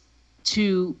things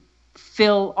to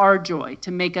fill our joy,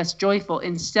 to make us joyful,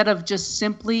 instead of just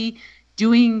simply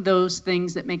doing those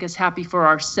things that make us happy for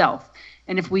ourselves.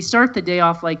 And if we start the day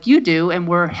off like you do and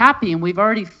we're happy and we've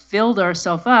already filled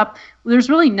ourselves up, there's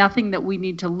really nothing that we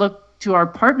need to look to our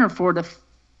partner for.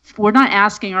 We're not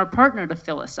asking our partner to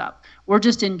fill us up. We're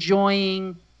just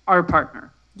enjoying our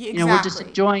partner. Exactly. We're just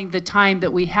enjoying the time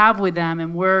that we have with them,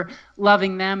 and we're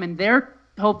loving them, and they're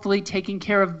hopefully taking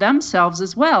care of themselves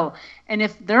as well. And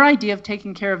if their idea of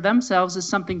taking care of themselves is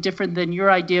something different than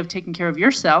your idea of taking care of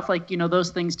yourself, like, those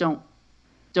things don't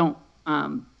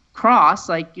cross.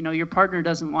 Like, your partner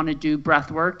doesn't want to do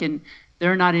breath work and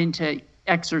they're not into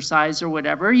exercise or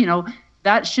whatever,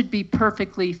 that should be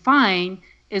perfectly fine,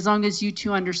 as long as you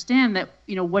two understand that,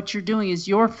 what you're doing is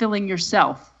you're filling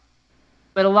yourself.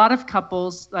 But a lot of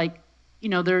couples, like,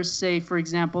 there's, say, for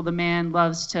example, the man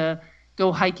loves to go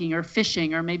hiking or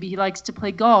fishing, or maybe he likes to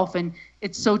play golf. And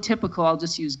it's so typical. I'll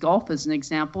just use golf as an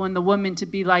example. And the woman to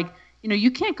be like,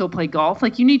 you can't go play golf.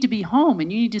 Like, you need to be home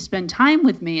and you need to spend time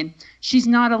with me. And she's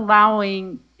not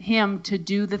allowing him to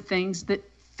do the things that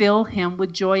fill him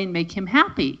with joy and make him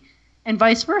happy. And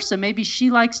vice versa. Maybe she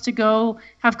likes to go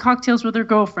have cocktails with her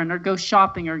girlfriend or go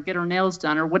shopping or get her nails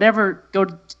done or whatever, go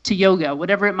to yoga,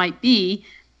 whatever it might be.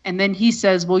 And then he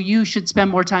says, well, you should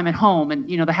spend more time at home and,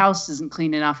 the house isn't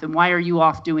clean enough. And why are you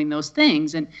off doing those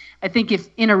things? And I think if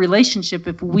in a relationship,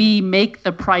 if we make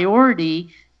the priority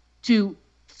to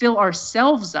fill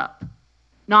ourselves up,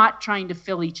 not trying to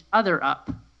fill each other up,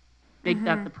 make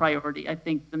that the priority. I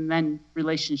think the men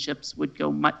relationships would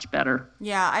go much better.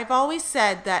 Yeah, I've always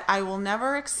said that I will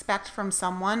never expect from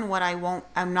someone what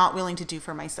I'm not willing to do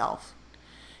for myself.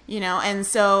 And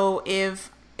so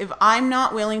if I'm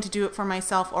not willing to do it for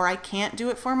myself, or I can't do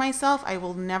it for myself, I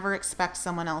will never expect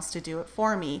someone else to do it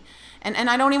for me. And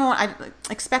I don't even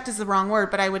expect is the wrong word,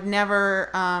 but I would never,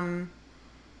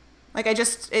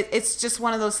 it's just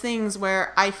one of those things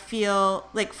where I feel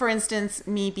like, for instance,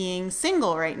 me being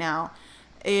single right now,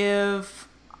 if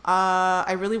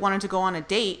I really wanted to go on a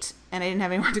date and I didn't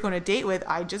have anyone to go on a date with,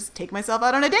 I'd just take myself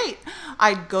out on a date.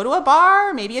 I'd go to a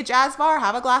bar, maybe a jazz bar,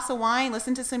 have a glass of wine,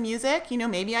 listen to some music.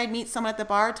 Maybe I'd meet someone at the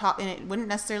bar, talk, and it wouldn't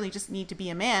necessarily just need to be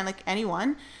a man, like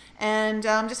anyone, and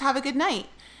just have a good night.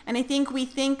 And I think we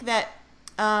think that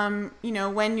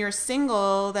when you're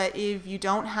single, that if you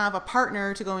don't have a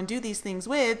partner to go and do these things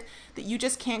with, that you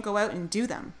just can't go out and do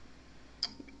them.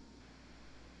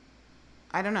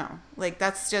 I don't know. Like,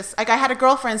 that's just, like, I had a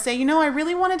girlfriend say,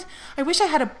 I wish I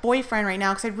had a boyfriend right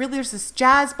now, because there's this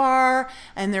jazz bar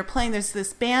and there's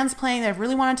this band's playing that I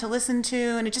really wanted to listen to,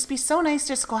 and it'd just be so nice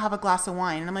just to go have a glass of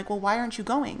wine. And I'm like, well, why aren't you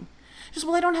going? She goes,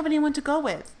 well, I don't have anyone to go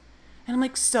with. And I'm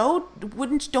like, so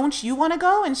don't you want to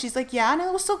go? And she's like, yeah. And I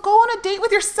go, so go on a date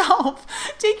with yourself.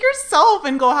 Take yourself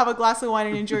and go have a glass of wine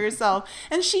and enjoy yourself.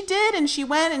 And she did. And she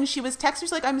went and she was texting.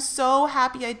 She's like, I'm so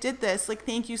happy I did this. Like,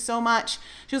 thank you so much.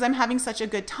 She goes, I'm having such a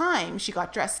good time. She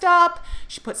got dressed up.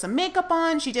 She put some makeup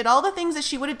on. She did all the things that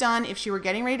she would have done if she were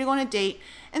getting ready to go on a date.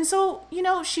 And so,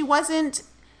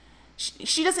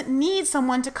 she doesn't need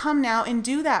someone to come now and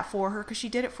do that for her, because she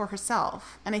did it for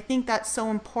herself. And I think that's so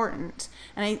important.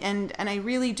 And I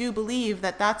really do believe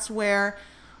that that's where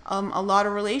a lot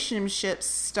of relationships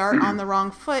start on the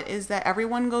wrong foot, is that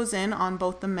everyone goes in on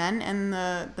both the men and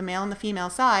the male and the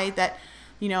female side that,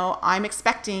 I'm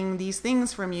expecting these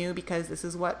things from you because this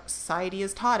is what society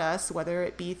has taught us, whether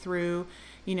it be through,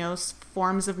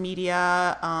 forms of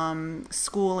media,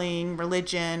 schooling,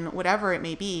 religion, whatever it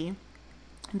may be,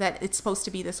 that it's supposed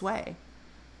to be this way.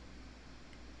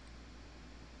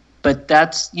 But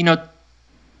that's,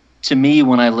 to me,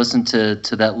 when I listened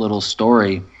to that little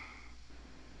story,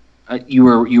 you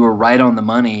were right on the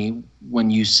money when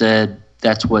you said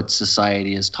that's what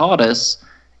society has taught us.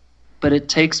 But it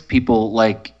takes people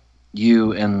like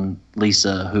you and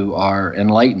Lisa who are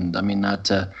enlightened. I mean, not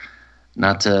to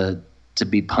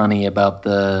be punny about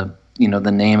the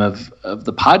name of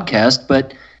the podcast,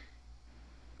 but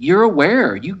you're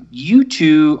aware. You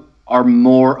two are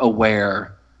more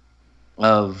aware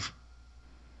of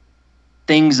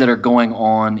things that are going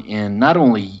on in not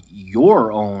only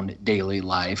your own daily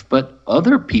life, but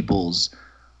other people's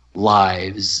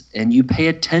lives. And you pay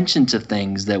attention to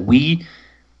things that we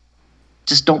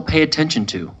just don't pay attention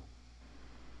to.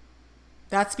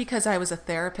 That's because I was a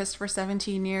therapist for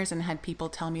 17 years and had people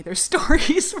tell me their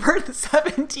stories for the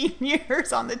 17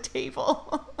 years on the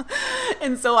table.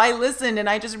 And so I listened, and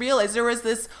I just realized there was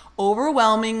this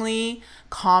overwhelmingly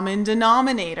common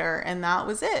denominator. And that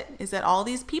was it, is that all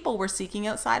these people were seeking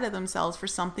outside of themselves for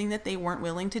something that they weren't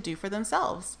willing to do for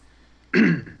themselves.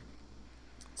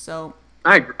 So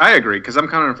I agree, because I'm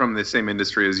coming from the same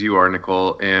industry as you are,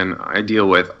 Nicole, and I deal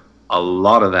with a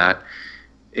lot of that.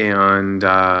 And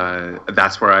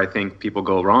that's where I think people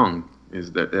go wrong, is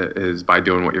by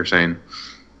doing what you're saying.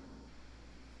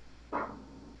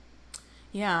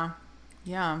 Yeah.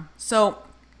 So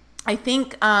I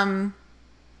think,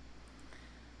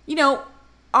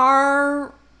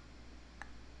 our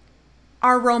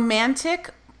romantic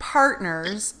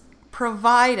partners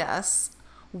provide us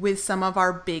with some of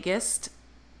our biggest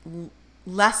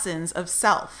lessons of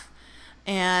self.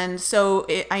 And so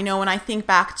I know when I think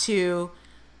back to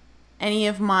any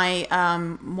of my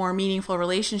more meaningful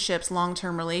relationships,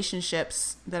 long-term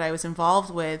relationships that I was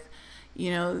involved with,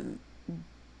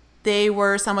 they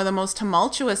were some of the most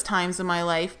tumultuous times in my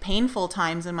life, painful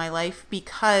times in my life,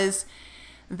 because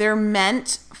they're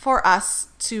meant for us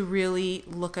to really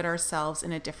look at ourselves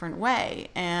in a different way.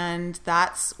 And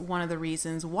that's one of the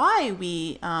reasons why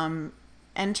we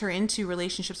enter into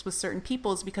relationships with certain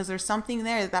people, is because there's something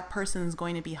there that person is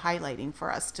going to be highlighting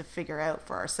for us to figure out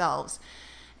for ourselves.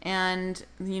 And,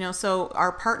 so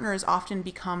our partners often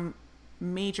become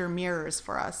major mirrors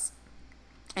for us.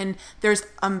 And there's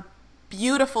a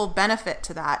beautiful benefit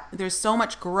to that. There's so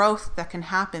much growth that can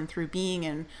happen through being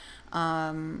in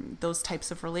those types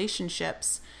of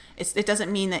relationships. It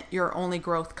doesn't mean that your only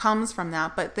growth comes from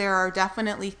that, but there are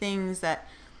definitely things that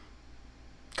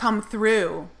come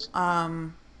through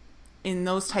in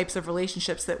those types of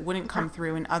relationships that wouldn't come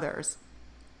through in others.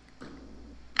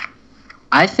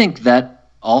 I think that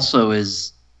also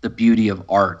is the beauty of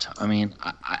art. I mean,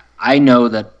 I know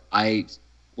that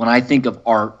when I think of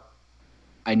art,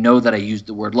 I know that I use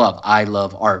the word love. I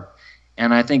love art.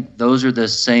 And I think those are the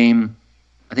same,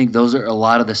 I think those are a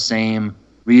lot of the same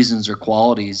reasons or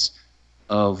qualities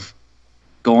of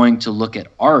going to look at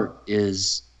art.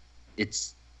 Is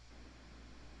it's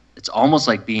almost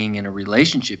like being in a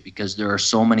relationship, because there are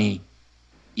so many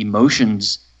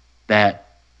emotions that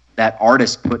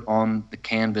artist put on the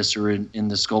canvas or in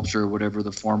the sculpture or whatever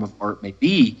the form of art may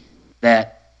be,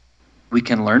 that we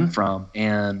can learn from,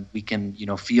 and we can,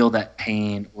 feel that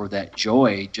pain or that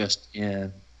joy just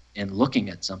in looking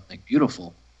at something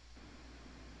beautiful.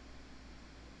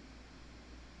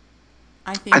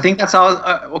 I think that's all.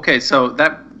 Okay, so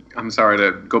that, I'm sorry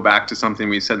to go back to something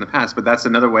we said in the past, but that's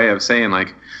another way of saying,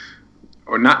 like,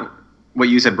 or not what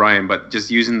you said, Brian, but just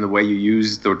using the way you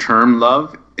use the term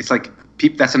love. It's like,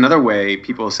 that's another way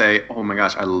people say, oh my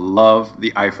gosh, I love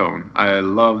the iPhone. I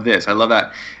love this. I love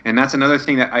that. And that's another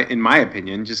thing that, in my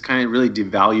opinion, just kind of really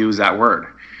devalues that word.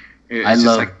 I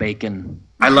love bacon.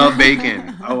 I love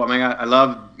bacon. Oh my God. I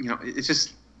love, it's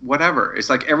just whatever. It's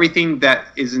like everything that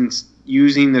isn't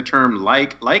using the term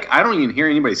like, I don't even hear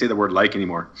anybody say the word like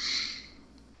anymore.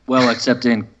 Well, except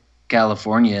in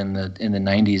California in the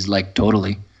 90s, like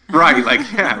totally. Right.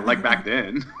 Like, yeah, like back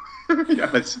then. Yeah,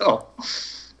 but so.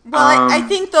 Well, I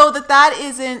think, though, that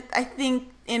isn't, I think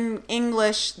in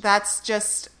English, that's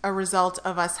just a result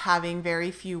of us having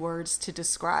very few words to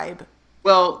describe.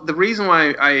 Well, the reason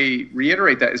why I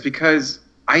reiterate that is because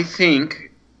I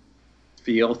think,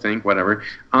 whatever,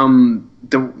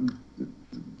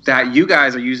 that you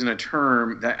guys are using a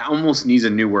term that almost needs a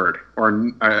new word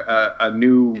or a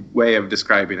new way of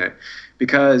describing it.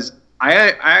 Because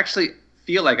I actually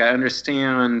feel like I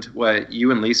understand what you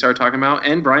and Lisa are talking about,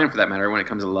 and Brian for that matter, when it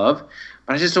comes to love,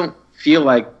 but I just don't feel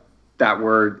like that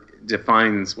word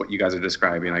defines what you guys are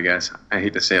describing, I guess. I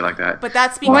hate to say it like that. But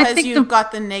that's because you've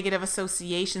got the negative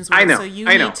associations with it, so you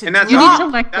need to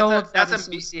let go of that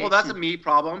association. That's a me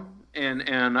problem,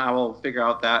 and I will figure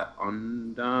out that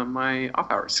on my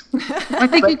off hours. I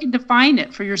think you can define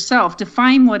it for yourself.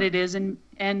 Define what it is, and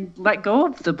let go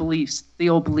of the beliefs, the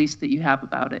old beliefs that you have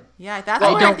about it. Yeah, that's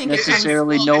what I think.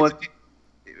 Necessarily know it.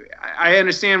 I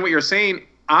understand what you're saying.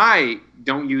 I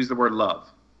don't use the word love,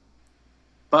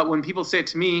 but when people say it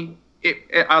to me,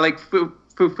 I like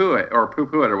poo-poo it or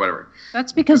poo-poo it or whatever.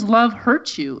 That's because love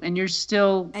hurts you, and you're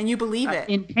still you believe it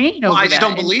in pain. Well, I just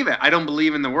don't believe it. I don't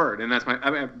believe in the word, and that's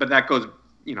but that goes.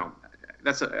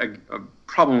 That's a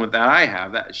problem with that I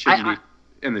have. That shouldn't be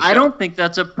in the show. I don't think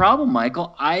that's a problem,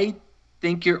 Michael. I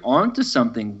think you're onto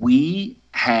something. We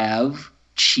have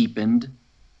cheapened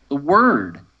the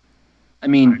word. I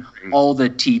mean, all the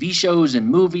TV shows and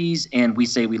movies, and we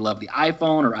say we love the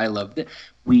iPhone or I love this.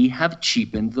 We have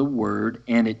cheapened the word,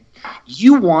 and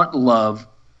you want love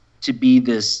to be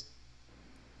this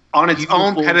on its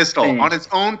own pedestal. Thing. On its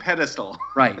own pedestal.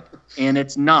 Right. And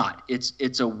it's not.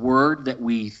 It's a word that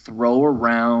we throw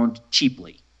around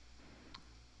cheaply.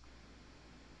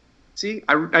 See,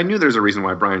 I knew there's a reason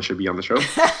why Brian should be on the show.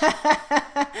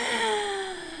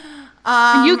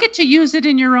 And you get to use it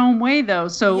in your own way, though.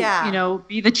 So,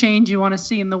 be the change you want to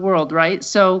see in the world, right?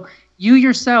 So you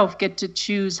yourself get to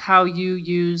choose how you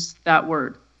use that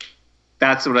word.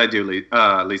 That's what I do,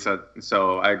 Lisa.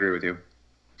 So I agree with you.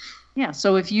 Yeah.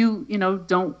 So if you,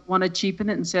 don't want to cheapen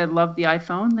it and say, I love the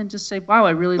iPhone, then just say, wow,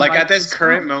 I really like at this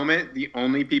current moment, the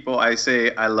only people I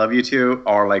say I love you to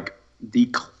are like the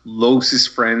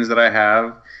closest friends that I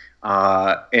have,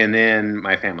 and then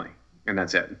my family. And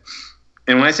that's it.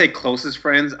 And when I say closest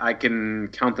friends, I can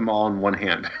count them all in one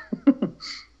hand.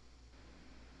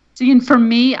 See, and for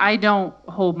me, I don't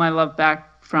hold my love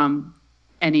back from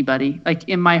anybody. Like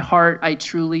in my heart, I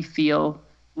truly feel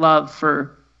love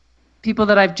for people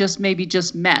that I've just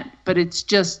met. But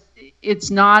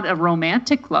it's not a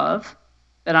romantic love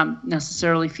that I'm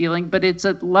necessarily feeling, but it's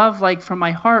a love like from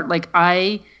my heart. Like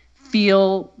I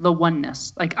feel the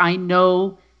oneness. Like I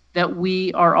know that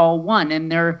we are all one,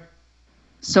 and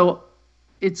so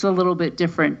it's a little bit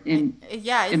different in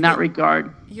that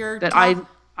regard.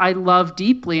 I love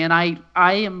deeply, and I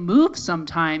am moved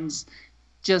sometimes,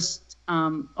 just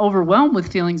overwhelmed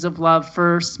with feelings of love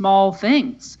for small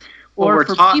things, or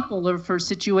for people, or for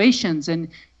situations, and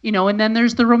and then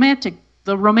there's the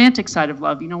romantic side of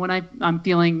love. When I'm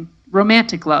feeling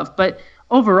romantic love, but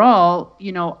overall,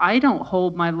 I don't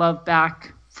hold my love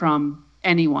back from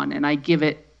anyone, and I give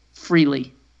it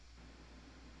freely.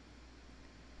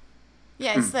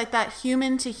 Yeah, it's like that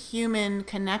human-to-human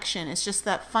connection. It's just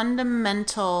that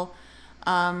fundamental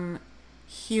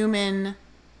human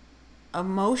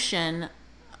emotion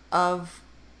of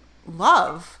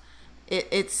love.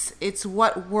 It's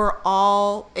what we're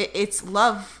all. It's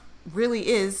love really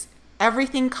is,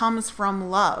 everything comes from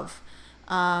love.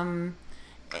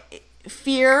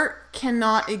 Fear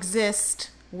cannot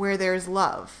exist where there's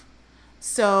love.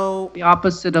 So the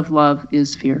opposite of love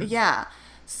is fear. Yeah.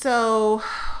 So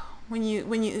when we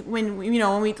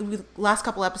last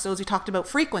couple episodes we talked about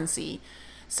frequency.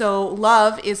 So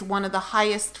love is one of the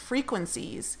highest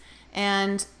frequencies.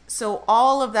 And so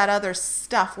all of that other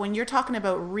stuff, when you're talking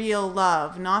about real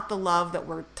love, not the love that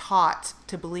we're taught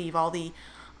to believe, all the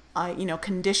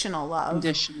conditional love.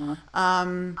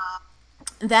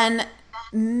 Then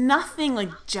nothing like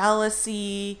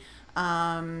jealousy,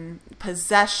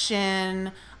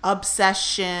 possession,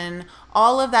 obsession,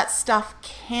 all of that stuff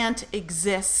can't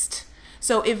exist.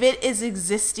 So if it is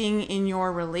existing in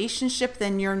your relationship,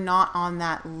 then you're not on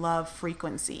that love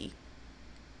frequency.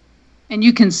 And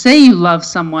you can say you love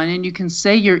someone and you can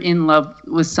say you're in love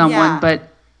with someone, but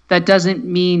that doesn't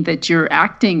mean that you're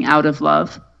acting out of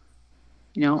love.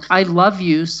 I love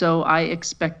you, so I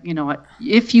expect,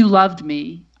 if you loved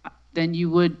me, then you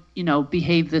would,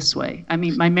 behave this way. I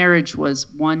mean, my marriage was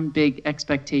one big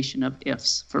expectation of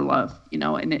ifs for love,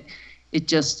 and it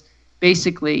just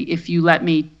basically, if you let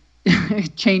me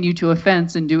chain you to a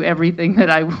fence and do everything that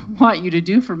I want you to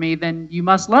do for me, then you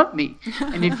must love me.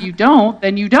 And if you don't,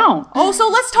 then you don't. Oh, so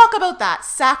let's talk about that.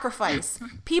 Sacrifice.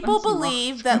 People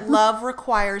believe that love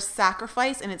requires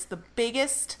sacrifice, and it's the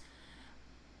biggest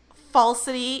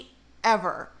falsity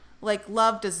ever. Like,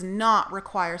 love does not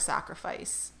require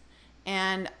sacrifice.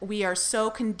 And we are so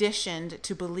conditioned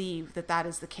to believe that that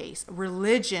is the case.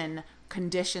 Religion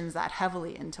conditions that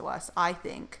heavily into us, I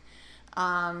think.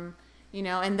 And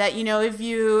that, if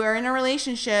you are in a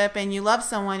relationship and you love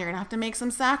someone, you're going to have to make some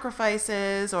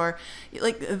sacrifices, or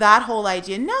like that whole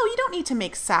idea. No, you don't need to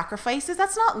make sacrifices.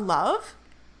 That's not love.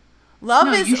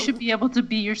 You should be able to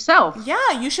be yourself.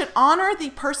 Yeah, you should honor the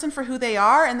person for who they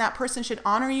are, and that person should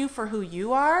honor you for who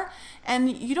you are.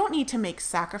 And you don't need to make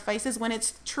sacrifices. When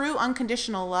it's true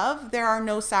unconditional love, there are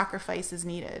no sacrifices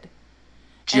needed.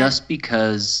 Just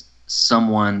because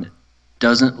someone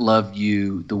doesn't love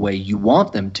you the way you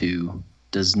want them to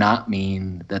does not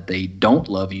mean that they don't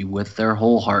love you with their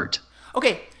whole heart.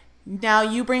 Okay, now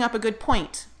you bring up a good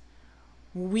point.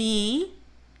 We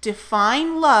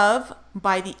define love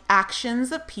by the actions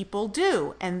that people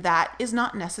do, and that is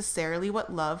not necessarily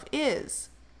what love is.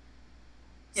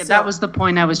 Yeah, that was the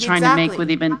point I was trying to make with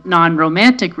even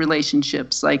non-romantic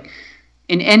relationships, like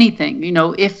in anything,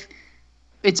 if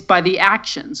it's by the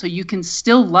action. So you can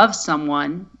still love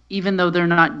someone even though they're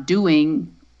not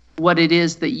doing what it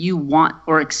is that you want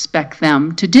or expect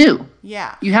them to do.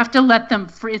 Yeah. You have to let them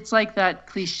free. It's like that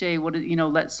cliche,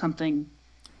 let something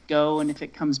go, and if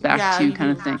it comes back to you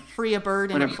kind of thing. Free a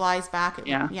bird and it flies back.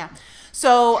 Yeah.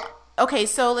 So, okay,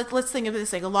 so let's think of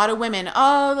this. Like a lot of women,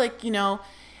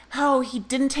 he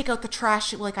didn't take out the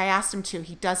trash like I asked him to.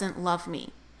 He doesn't love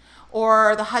me.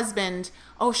 Or the husband,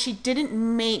 she didn't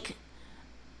make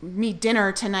me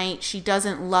dinner tonight. She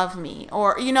doesn't love me.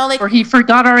 Or, or he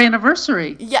forgot our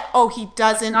anniversary. Yeah. Oh, he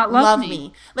doesn't love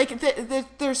me. Like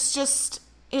there's just,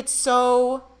 it's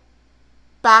so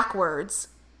backwards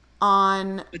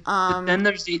on. But then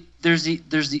there's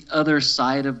the other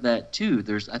side of that too.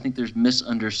 I think there's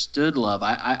misunderstood love.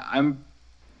 I'm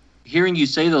hearing you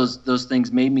say those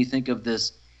things made me think of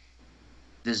this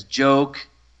joke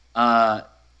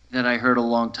that I heard a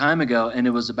long time ago, and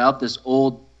it was about this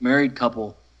old married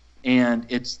couple, and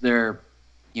it's their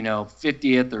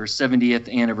 50th or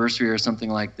 70th anniversary or something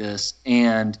like this,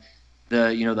 and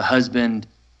the husband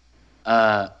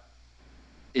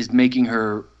is making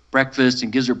her breakfast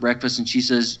and gives her breakfast, and she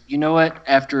says, "You know what?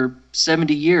 After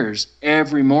 70 years,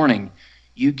 every morning,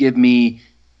 you give me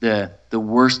the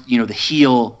worst, the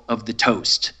heel of the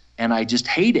toast, and I just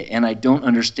hate it, and I don't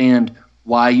understand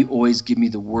why you always give me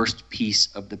the worst piece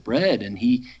of the bread." And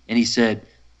he said,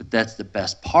 "But that's the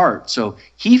best part." So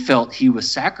he felt he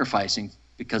was sacrificing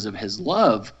because of his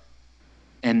love,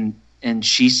 and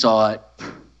she saw it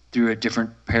through a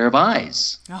different pair of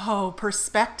eyes. Oh,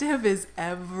 perspective is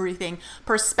everything.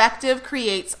 Perspective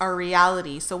creates our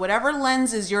reality. So whatever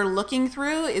lenses you're looking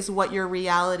through is what your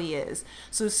reality is.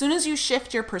 So as soon as you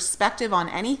shift your perspective on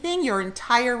anything, your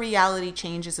entire reality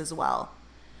changes as well.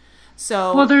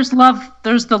 So well, there's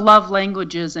the love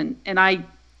languages, and I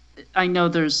know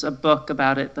there's a book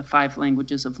about it, The 5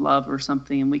 Languages of Love or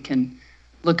something, and we can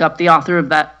look up the author of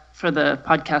that for the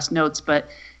podcast notes, but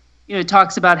it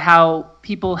talks about how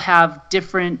people have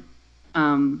different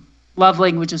love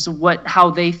languages of how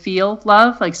they feel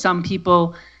love. Like some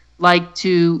people like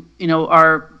to,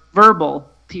 are verbal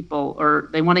people, or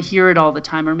they want to hear it all the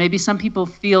time. Or maybe some people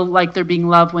feel like they're being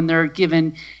loved when they're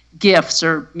given gifts,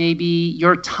 or maybe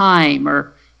your time,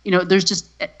 or, there's just,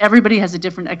 everybody has a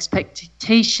different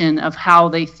expectation of how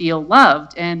they feel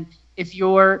loved. And if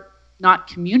you're not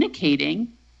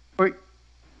communicating or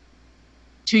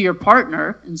to your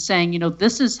partner and saying,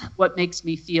 this is what makes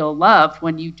me feel loved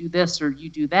when you do this or you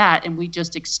do that, and we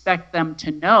just expect them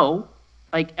to know,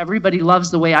 like everybody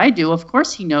loves the way I do. Of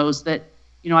course he knows that,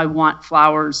 I want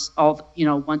flowers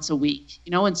once a week,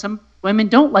 and some women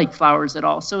don't like flowers at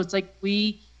all. So it's like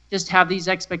we just have these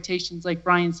expectations, like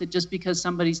Brian said, just because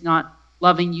somebody's not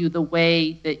loving you the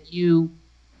way that you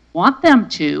want them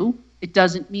to, it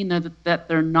doesn't mean that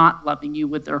they're not loving you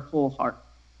with their whole heart.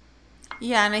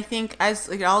 Yeah, and I think as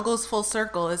it all goes full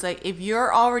circle, is like if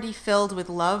you're already filled with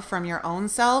love from your own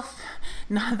self,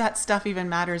 none of that stuff even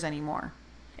matters anymore.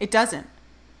 It doesn't.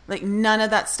 Like none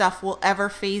of that stuff will ever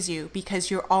faze you because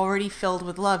you're already filled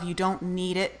with love. You don't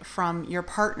need it from your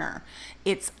partner.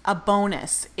 It's a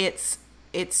bonus. It's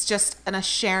just a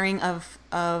sharing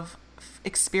of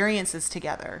experiences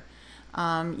together.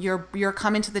 You're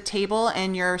coming to the table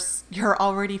and you're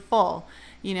already full,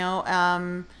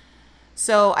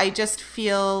 so I just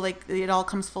feel like it all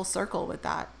comes full circle with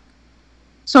that.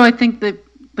 So I think that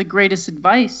the greatest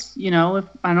advice, if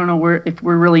I don't know if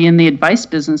we're really in the advice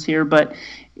business here, but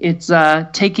it's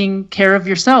taking care of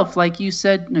yourself, like you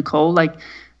said, Nicole, like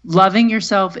loving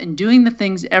yourself and doing the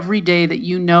things every day that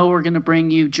are going to bring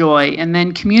you joy, and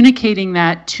then communicating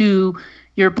that to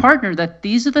your partner, that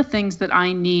these are the things that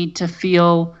I need to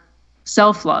feel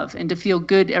self-love and to feel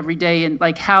good every day. And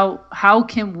like how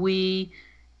can we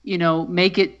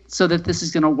make it so that this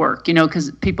is going to work,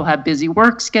 because people have busy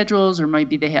work schedules, or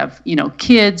maybe they have,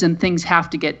 kids, and things have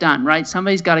to get done, right?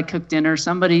 Somebody's got to cook dinner,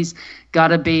 somebody's got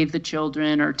to bathe the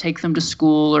children or take them to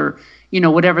school, or,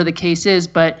 whatever the case is.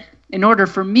 But in order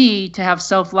for me to have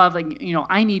self-love, like,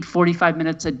 I need 45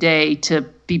 minutes a day to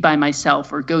be by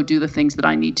myself or go do the things that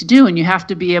I need to do. And you have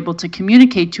to be able to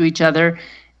communicate to each other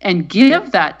and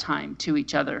give that time to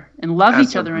each other and love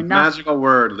each other enough. Magical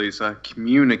word, Lisa.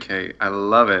 Communicate. I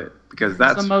love it, because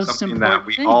that's something that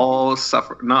we all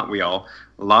suffer. Not we all.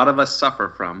 A lot of us suffer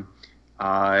from.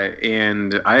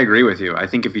 And I agree with you. I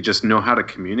think if you just know how to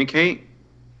communicate,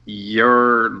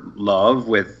 your love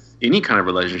with any kind of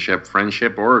relationship,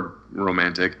 friendship or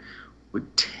romantic,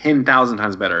 would 10,000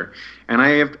 times better. And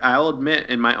I'll admit,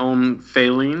 in my own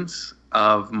failings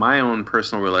of my own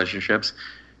personal relationships,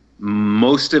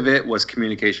 most of it was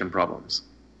communication problems.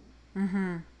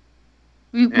 Mm-hmm.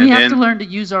 We have to learn to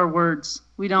use our words.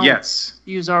 We don't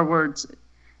use our words.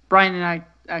 Brian and I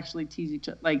actually tease each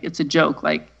other. Like, it's a joke.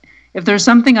 Like, if there's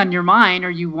something on your mind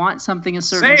or you want something a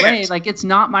certain way, like, it's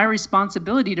not my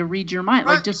responsibility to read your mind.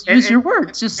 Right. Like, just use your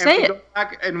words. Just say it.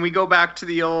 We go back to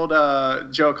the old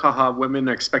joke, haha, women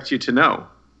expect you to know.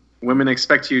 Women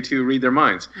expect you to read their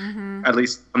minds. Mm-hmm. At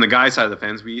least on the guy side of the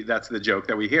fence, that's the joke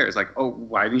that we hear. It's like, oh,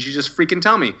 why didn't you just freaking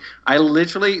tell me? I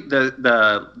literally,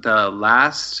 the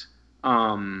last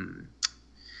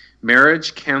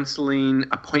marriage counseling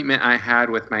appointment I had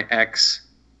with my ex,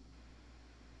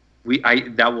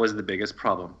 that was the biggest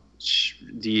problem.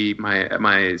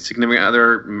 My significant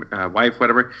other, wife,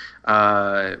 whatever,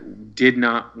 did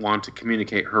not want to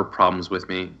communicate her problems with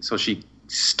me. So she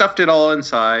stuffed it all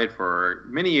inside for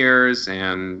many years,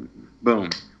 and boom,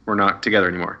 we're not together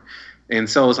anymore. And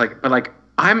so it's like,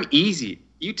 I'm easy.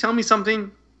 You tell me something,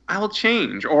 I will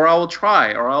change, or I will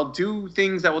try, or I'll do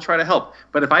things that will try to help.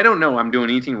 But if I don't know I'm doing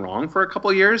anything wrong for a couple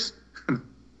of years,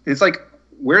 it's like,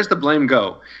 where's the blame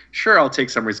go? Sure, I'll take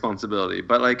some responsibility,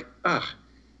 but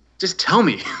just tell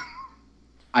me.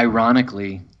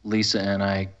 Ironically, Lisa and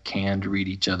I can't read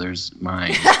each other's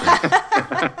minds.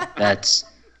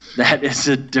 That is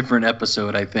a different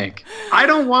episode, I think. I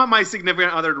don't want my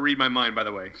significant other to read my mind, by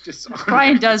the way.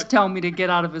 Brian does tell me to get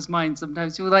out of his mind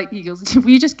sometimes. He goes, will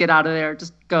you just get out of there?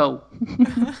 Just go.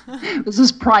 This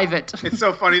is private. It's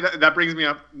so funny. That brings me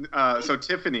up. So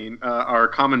Tiffany, our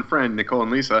common friend, Nicole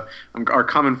and Lisa, our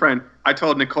common friend, I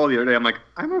told Nicole the other day, I'm like,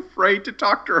 I'm afraid to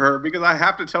talk to her because I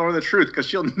have to tell her the truth because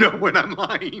she'll know when I'm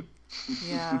lying.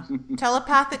 Yeah.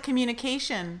 Telepathic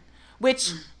communication.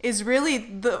 Which is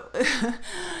really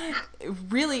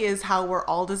really is how we're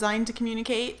all designed to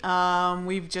communicate.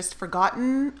 We've just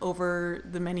forgotten over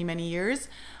the many, many years,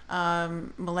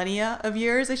 millennia of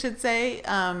years, I should say.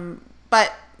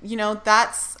 But,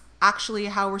 that's actually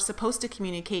how we're supposed to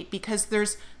communicate, because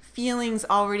there's feelings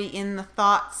already in the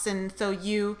thoughts. And so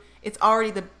it's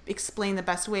already explained the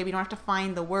best way. We don't have to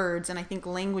find the words. And I think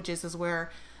languages is where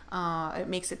it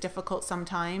makes it difficult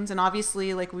sometimes. And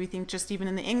obviously, like, we think just even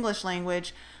in the English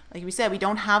language, like we said, we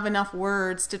don't have enough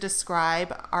words to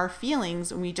describe our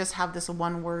feelings, and we just have this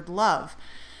one word, love.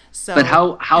 So, but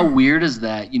how weird is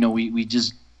that? We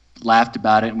just laughed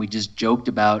about it and we just joked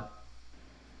about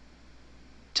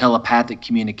telepathic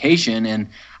communication and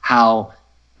how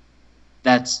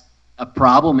that's a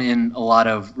problem in a lot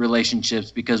of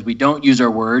relationships because we don't use our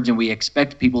words and we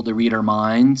expect people to read our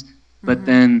minds, but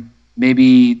then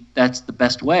maybe that's the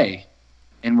best way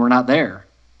and we're not there.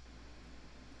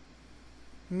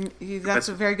 That's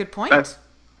a very good point. That's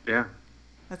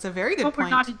a very good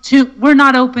point. We're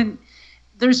not open.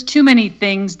 There's too many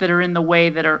things that are in the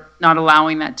way that are not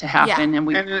allowing that to happen. And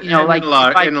like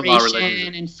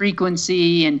vibration and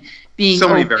frequency and being so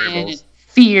many open variables. And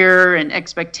fear and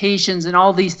expectations and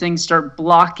all these things start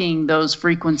blocking those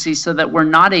frequencies so that we're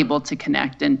not able to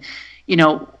connect. And,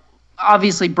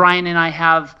 obviously Brian and I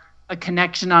have a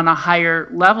connection on a higher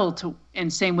level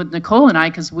and same with Nicole and I,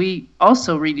 because we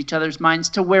also read each other's minds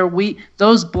to where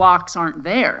those blocks aren't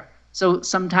there. So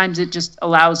sometimes it just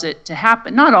allows it to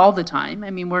happen. Not all the time. I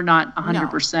mean, we're not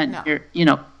 100% here,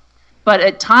 but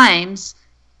at times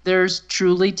there's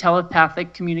truly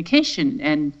telepathic communication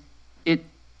and it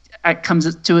comes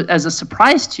as a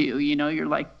surprise to you. You're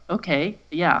like, okay,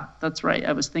 yeah, that's right.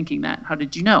 I was thinking that. How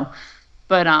did you know?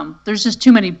 But there's just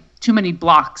too many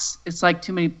blocks. It's like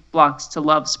too many blocks to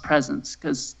love's presence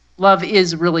because love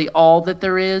is really all that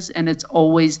there is and it's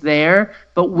always there,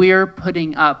 but we're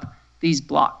putting up these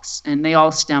blocks and they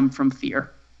all stem from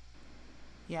fear.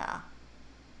 Yeah.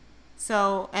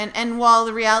 So, and while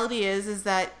the reality is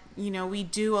that, we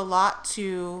do a lot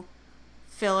to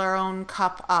fill our own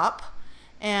cup up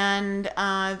and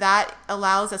that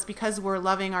allows us, because we're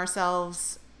loving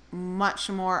ourselves much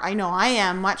more, I know I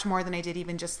am much more than I did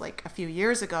even just like a few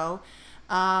years ago,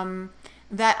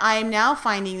 that I'm now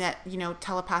finding that,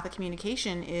 telepathic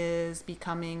communication is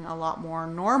becoming a lot more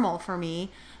normal for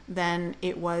me than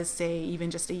it was, say,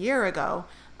 even just a year ago.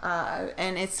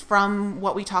 And it's from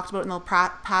what we talked about in the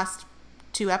past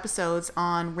 2 episodes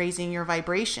on raising your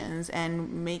vibrations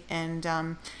and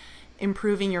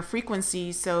improving your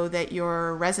frequency so that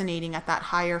you're resonating at that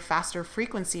higher, faster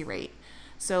frequency rate.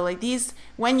 So like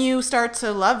when you start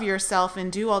to love yourself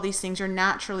and do all these things, you're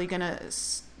naturally going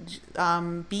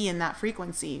to be in that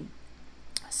frequency.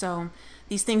 So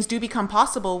these things do become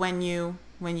possible when you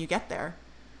get there.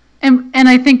 And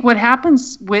I think what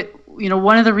happens with,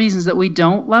 one of the reasons that we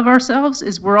don't love ourselves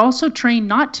is we're also trained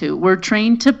not to. We're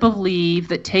trained to believe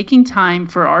that taking time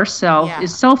for ourselves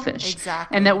is selfish.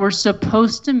 Exactly. And that we're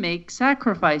supposed to make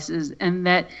sacrifices and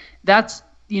that's,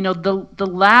 the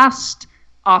last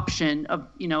option of,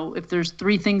 if there's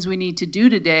 3 things we need to do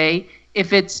today,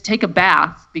 if it's take a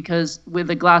bath with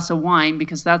a glass of wine,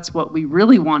 because that's what we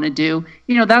really want to do,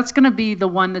 that's going to be the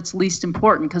one that's least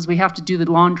important because we have to do the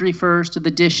laundry first or the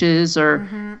dishes or,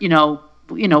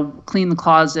 clean the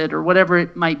closet or whatever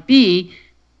it might be,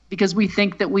 because we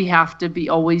think that we have to be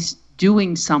always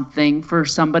doing something for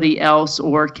somebody else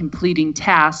or completing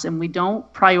tasks, and we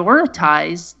don't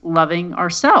prioritize loving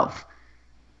ourselves.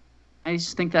 I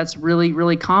just think that's really,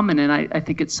 really common, and I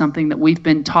think it's something that we've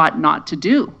been taught not to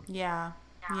do. Yeah,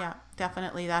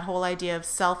 definitely. That whole idea of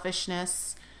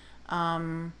selfishness,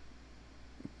 being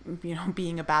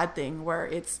a bad thing, where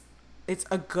it's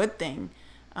a good thing.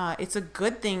 It's a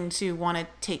good thing to want to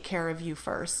take care of you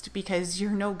first, because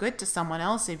you're no good to someone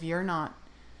else if you're not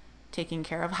taken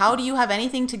care of. How do you have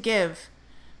anything to give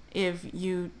if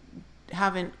you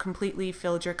haven't completely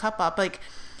filled your cup up? Like,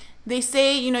 they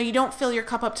say, you don't fill your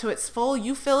cup up to its full.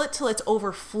 You fill it till it's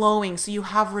overflowing, so you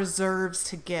have reserves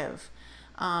to give.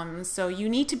 So you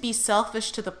need to be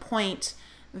selfish to the point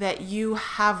that you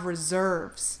have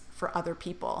reserves for other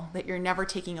people, that you're never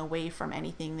taking away from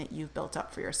anything that you've built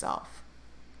up for yourself.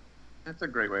 That's a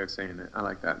great way of saying it. I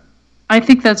like that. I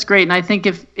think that's great. And I think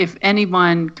if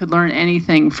anyone could learn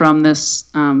anything from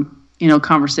this,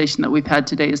 conversation that we've had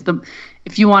today is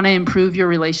if you want to improve your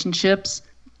relationships,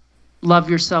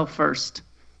 love yourself first,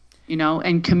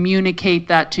 and communicate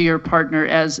that to your partner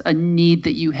as a need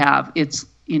that you have. It's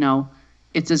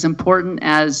as important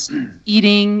as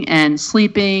eating and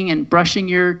sleeping and brushing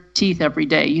your teeth every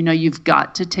day. You've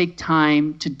got to take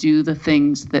time to do the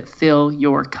things that fill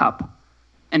your cup.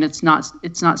 And it's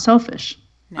not selfish.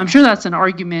 No. I'm sure that's an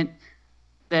argument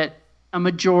that a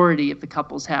majority of the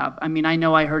couples have. I mean, I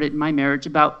know I heard it in my marriage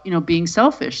about, being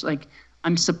selfish. Like,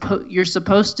 you're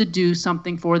supposed to do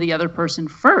something for the other person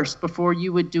first before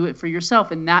you would do it for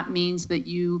yourself. And that means that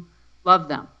you love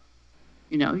them.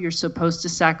 You're supposed to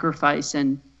sacrifice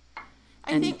and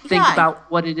think about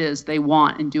what it is they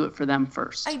want and do it for them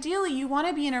first. Ideally, you want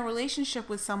to be in a relationship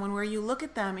with someone where you look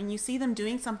at them and you see them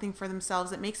doing something for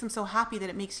themselves that makes them so happy that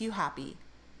it makes you happy.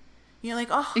 You're like,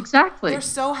 oh, Exactly. they're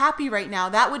so happy right now.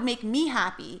 That would make me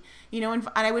happy, and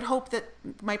I would hope that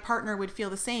my partner would feel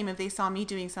the same if they saw me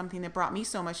doing something that brought me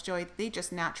so much joy. They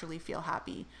just naturally feel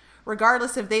happy,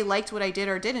 regardless if they liked what I did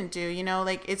or didn't do.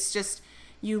 Like it's just,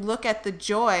 you look at the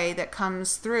joy that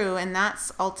comes through, and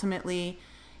that's ultimately,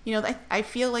 I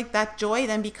feel like that joy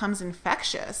then becomes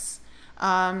infectious.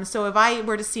 So if I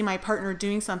were to see my partner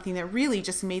doing something that really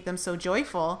just made them so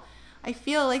joyful, I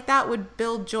feel like that would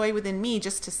build joy within me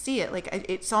just to see it. Like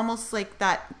it's almost like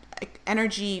that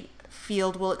energy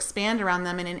field will expand around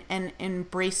them and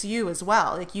embrace you as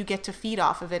well. Like you get to feed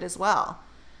off of it as well.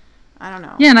 I don't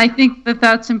know. Yeah, and I think that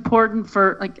that's important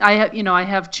for, like, I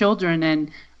have children,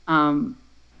 and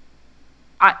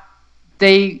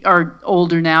they are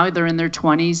older now. They're in their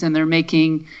 20s, and they're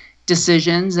making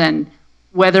decisions, and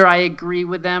whether I agree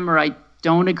with them or I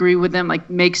don't agree with them, like,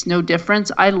 makes no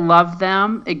difference. I love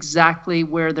them exactly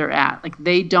where they're at. Like,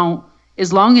 they don't,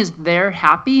 as long as they're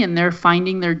happy and they're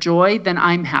finding their joy, then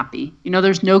I'm happy.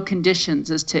 There's no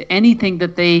conditions as to anything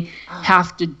that they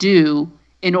have to do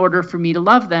in order for me to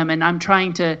love them. And I'm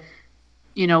trying to,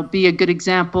 be a good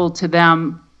example to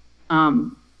them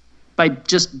by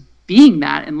just being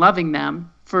that and loving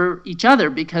them for each other,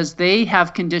 because they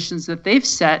have conditions that they've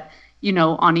set,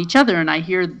 on each other. And I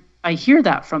hear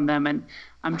that from them, and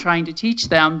I'm trying to teach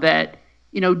them that,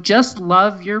 just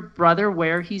love your brother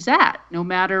where he's at, no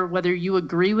matter whether you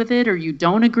agree with it or you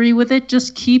don't agree with it.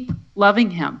 Just keep loving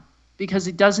him, because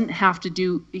it doesn't have to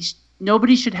do,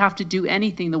 nobody should have to do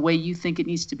anything the way you think it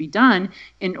needs to be done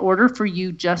in order for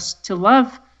you just to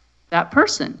love that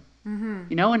person.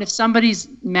 Mm-hmm. And if somebody's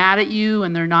mad at you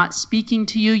and they're not speaking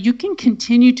to you, you can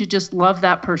continue to just love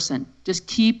that person. Just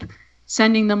keep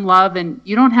sending them love, and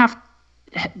they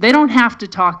don't have to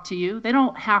talk to you. They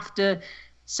don't have to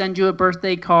send you a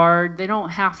birthday card. They don't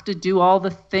have to do all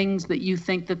the things that you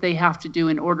think that they have to do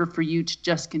in order for you to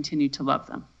just continue to love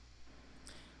them.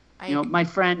 My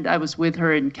friend, I was with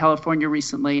her in California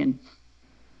recently, and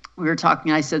we were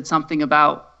talking. I said something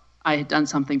about I had done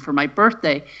something for my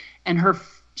birthday, and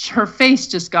her face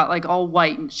just got like all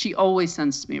white. And she always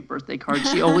sends me a birthday card.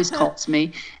 She always calls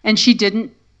me, and she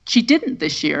didn't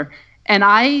this year. And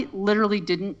I literally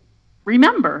didn't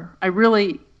remember.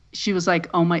 She was like,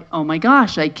 oh my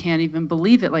gosh, I can't even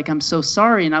believe it. Like, I'm so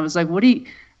sorry. And I was like,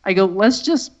 I go, let's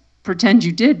just pretend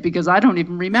you did, because I don't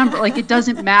even remember. Like, it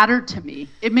doesn't matter to me.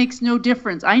 It makes no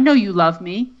difference. I know you love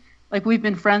me. Like, we've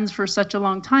been friends for such a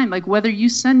long time. Like, whether you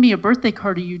send me a birthday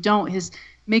card or you don't,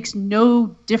 makes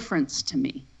no difference to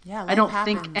me. Yeah, I don't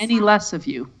think any less of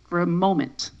you for a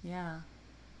moment. Yeah.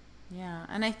 Yeah.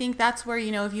 And I think that's where,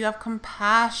 if you have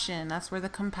compassion, that's where the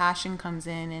compassion comes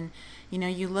in. And,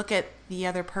 you look at the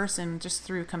other person just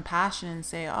through compassion and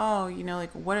say, oh,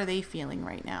 like, what are they feeling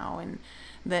right now? And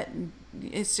that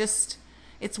it's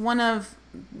one of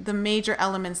the major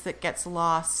elements that gets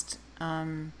lost,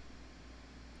 I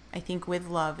think, with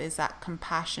love, is that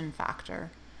compassion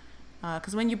factor.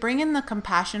 Because when you bring in the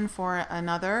compassion for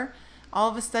another, all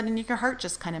of a sudden your heart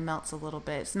just kind of melts a little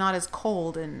bit. It's not as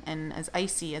cold and as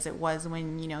icy as it was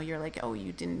when, you're like, oh,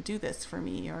 you didn't do this for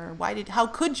me, or how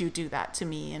could you do that to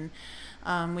me?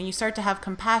 And when you start to have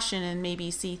compassion and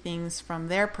maybe see things from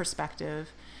their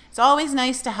perspective, it's always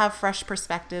nice to have fresh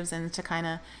perspectives and to kind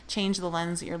of change the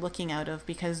lens that you're looking out of,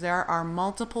 because there are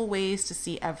multiple ways to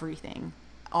see everything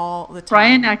all the time.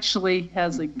 Brian actually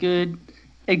has a good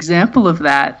example of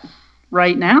that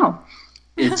right now.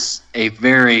 It's a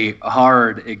very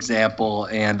hard example,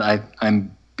 and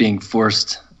I'm being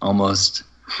forced almost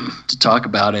to talk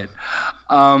about it.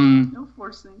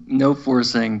 No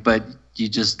forcing, but you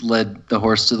just led the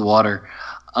horse to the water.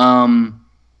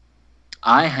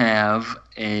 I have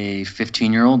a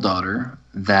 15-year-old daughter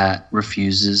that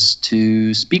refuses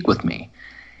to speak with me,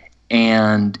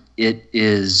 and it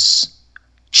is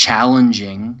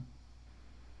challenging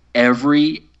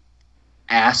every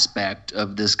aspect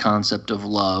of this concept of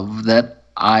love that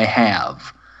I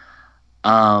have.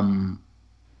 Of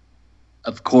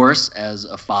course, as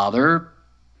a father,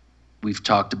 we've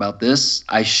talked about this,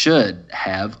 I should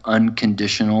have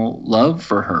unconditional love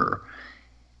for her.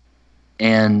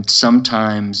 And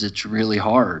sometimes it's really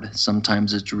hard.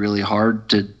 Sometimes it's really hard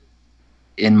to,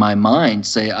 in my mind,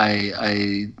 say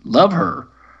I love her,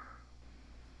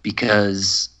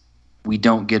 because we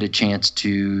don't get a chance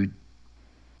to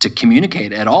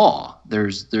communicate at all.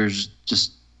 There's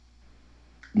just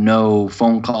no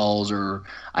phone calls, or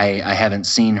I haven't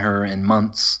seen her in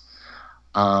months.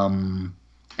 And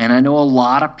I know a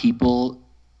lot of people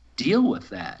deal with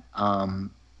that.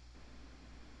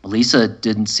 Lisa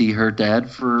didn't see her dad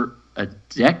for a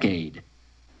decade.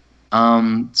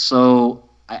 So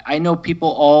I know people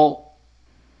all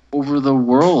over the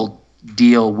world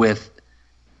deal with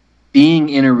being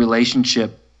in a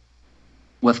relationship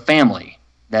with family.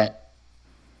 That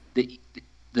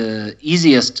the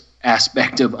easiest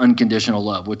aspect of unconditional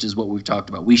love, which is what we've talked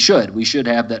about. We should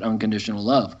have that unconditional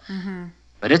love. Mm-hmm.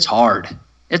 But it's hard.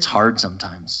 It's hard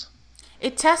sometimes.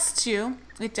 It tests you.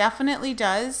 It definitely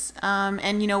does.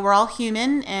 And, we're all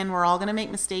human, and we're all going to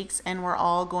make mistakes, and we're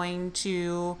all going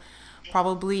to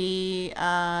probably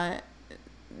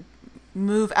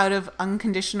move out of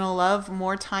unconditional love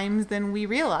more times than we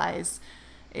realize.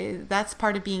 That's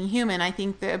part of being human. I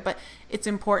think but it's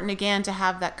important, again, to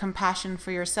have that compassion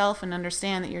for yourself and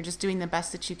understand that you're just doing the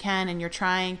best that you can, and you're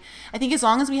trying. I think as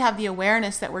long as we have the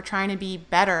awareness that we're trying to be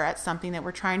better at something, that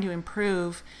we're trying to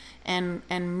improve and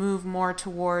move more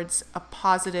towards a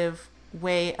positive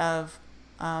way of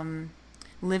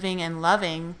living and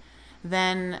loving,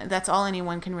 then that's all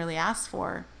anyone can really ask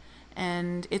for.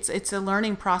 And it's a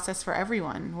learning process for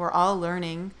everyone. We're all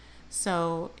learning.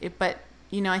 But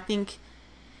I think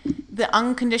the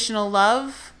unconditional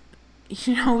love,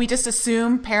 we just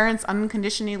assume parents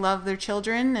unconditionally love their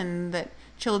children, and that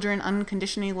children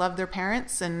unconditionally love their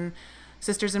parents, and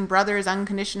sisters and brothers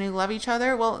unconditionally love each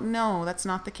other. Well, no, that's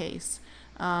not the case.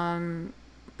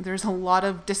 There's a lot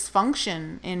of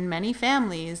dysfunction in many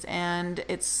families, and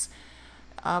it's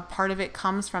part of it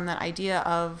comes from that idea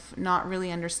of not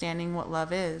really understanding what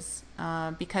love is,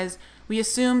 because we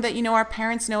assume that our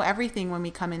parents know everything when we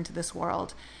come into this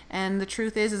world, and the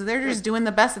truth is they're just doing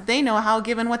the best that they know how,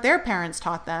 given what their parents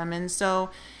taught them. And so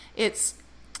it's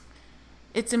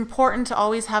important to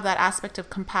always have that aspect of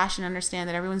compassion, understand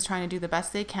that everyone's trying to do the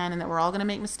best they can, and that we're all going to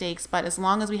make mistakes. But as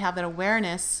long as we have that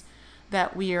awareness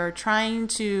that we are trying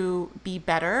to be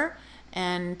better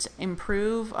and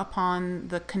improve upon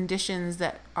the conditions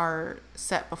that are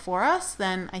set before us,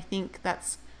 then I think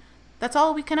that's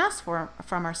all we can ask for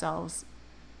from ourselves.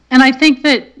 And I think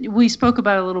that we spoke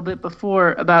about a little bit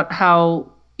before about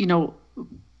how,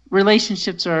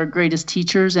 relationships are our greatest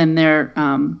teachers, and they're,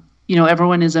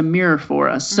 everyone is a mirror for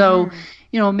us. So,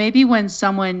 maybe when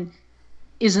someone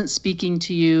isn't speaking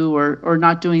to you or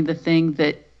not doing the thing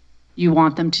that you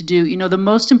want them to do, the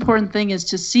most important thing is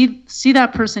to see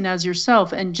that person as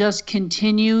yourself, and just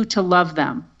continue to love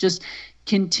them. Just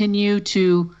continue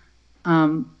to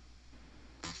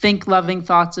think loving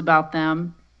thoughts about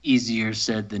them. Easier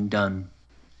said than done.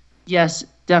 Yes,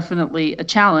 definitely a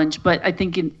challenge, but I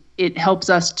think it helps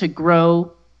us to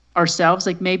grow ourselves.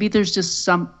 Like maybe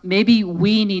maybe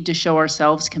we need to show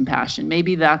ourselves compassion.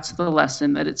 Maybe that's the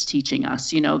lesson that it's teaching us,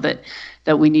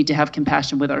 that we need to have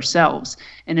compassion with ourselves.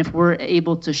 And if we're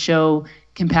able to show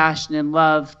compassion and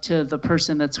love to the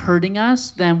person that's hurting us,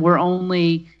 then we're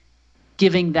only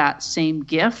giving that same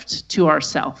gift to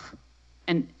ourselves.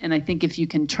 And I think if you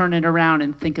can turn it around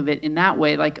and think of it in that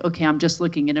way, like, okay, I'm just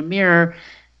looking in a mirror,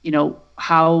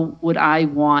 how would I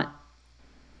want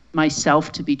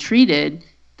myself to be treated?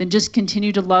 Then just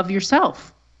continue to love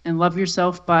yourself, and love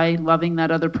yourself by loving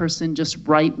that other person just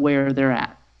right where they're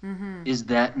at. Mm-hmm. Is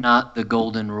that not the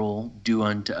golden rule? Do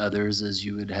unto others as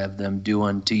you would have them do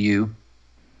unto you.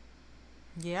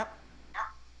 Yep.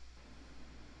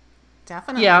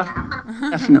 Definitely. Yeah,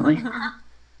 definitely.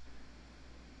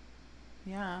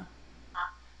 Yeah.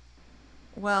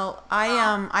 Well,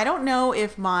 I don't know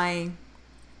if my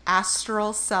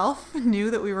astral self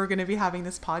knew that we were going to be having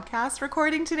this podcast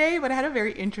recording today, but I had a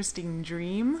very interesting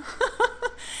dream.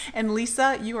 And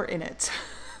Lisa, you were in it.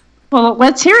 Well,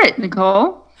 let's hear it,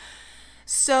 Nicole.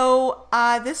 So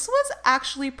this was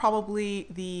actually probably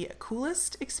the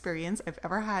coolest experience I've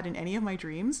ever had in any of my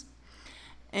dreams.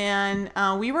 And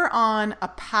we were on a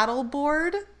paddle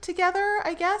board together,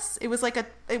 I guess. It was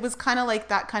kind of like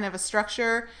that kind of a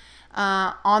structure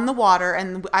on the water.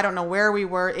 And I don't know where we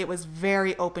were. It was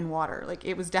very open water. Like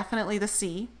it was definitely the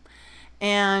sea.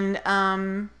 And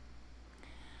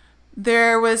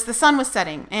the sun was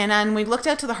setting. And then we looked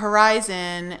out to the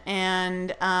horizon,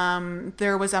 and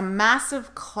there was a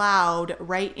massive cloud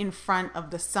right in front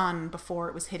of the sun before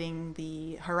it was hitting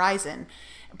the horizon.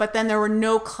 But then there were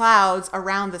no clouds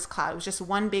around this cloud. It was just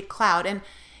one big cloud. And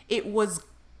it was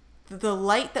the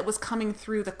light that was coming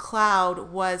through the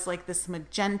cloud was like this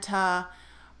magenta,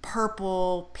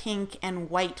 purple, pink, and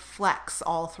white flecks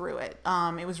all through it.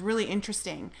 It was really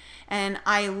interesting. And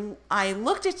I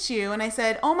looked at you and I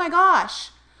said, oh my gosh,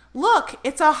 look,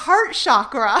 it's a heart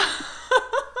chakra.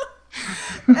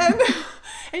 and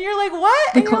you're like,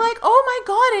 what? And you're like, oh my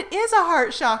God, it is a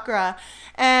heart chakra.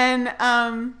 And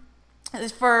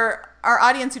for our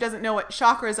audience who doesn't know what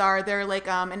chakras are, they're like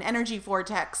an energy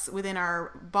vortex within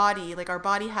our body. Like our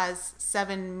body has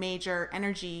 7 major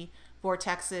energy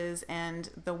vortexes, and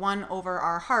the one over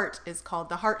our heart is called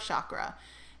the heart chakra.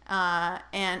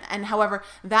 And however,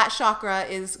 that chakra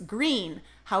is green.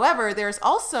 However, there's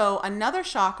also another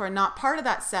chakra, not part of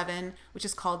that 7, which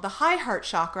is called the high heart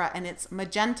chakra, and it's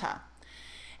magenta.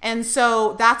 And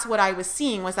so that's what I was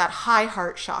seeing, was that high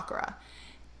heart chakra.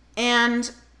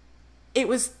 And it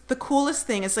was the coolest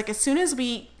thing. It's like, as soon as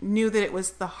we knew that it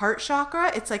was the heart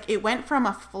chakra, it's like it went from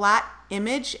a flat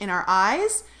image in our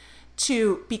eyes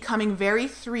to becoming very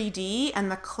 3D,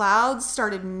 and the clouds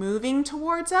started moving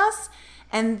towards us,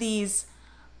 and these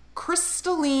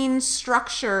crystalline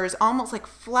structures, almost like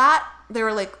flat, they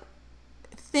were like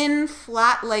thin,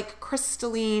 flat, like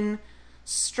crystalline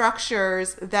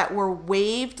structures that were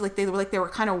waved, like they were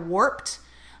kind of warped,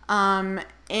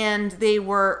 and they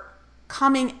were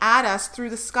coming at us through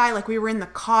the sky like we were in the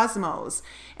cosmos.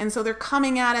 And so they're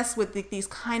coming at us with these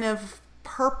kind of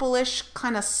purplish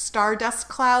kind of stardust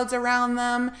clouds around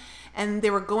them, and they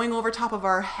were going over top of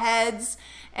our heads.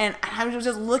 And I was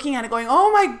just looking at it going, oh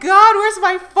my God, where's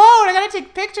my phone? I gotta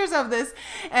take pictures of this.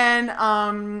 And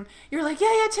you're like,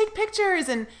 yeah, take pictures.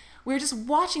 And we were just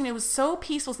watching. It was so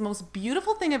peaceful. It's the most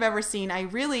beautiful thing I've ever seen.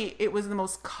 It was the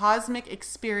most cosmic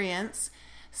experience,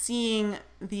 seeing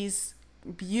these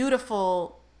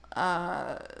beautiful,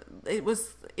 it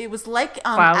was like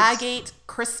agate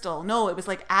crystal. No, it was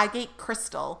like agate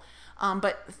crystal,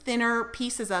 but thinner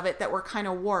pieces of it that were kind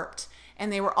of warped.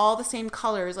 And they were all the same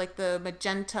colors, like the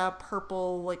magenta,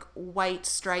 purple, like white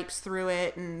stripes through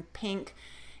it, and pink.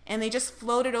 And they just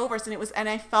floated over us, and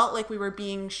I felt like we were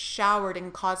being showered in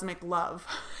cosmic love.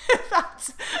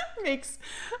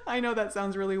 I know that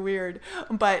sounds really weird,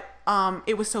 but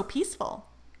it was so peaceful.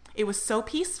 It was so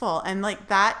peaceful, and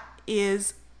that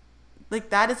is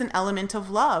an element of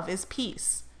love, is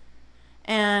peace.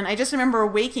 And I just remember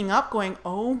waking up going,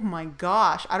 oh my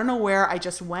gosh, I don't know where I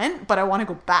just went, but I want to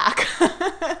go back.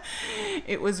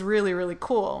 It was really, really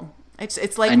cool.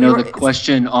 It's like, I know the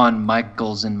question on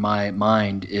Michael's and my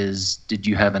mind is, did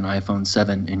you have an iPhone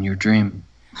 7 in your dream?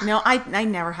 No, I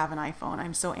never have an iPhone.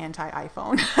 I'm so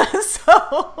anti-iPhone.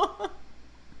 So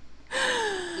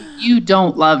you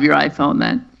don't love your iPhone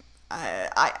then?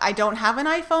 I don't have an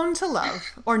iPhone to love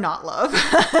or not love.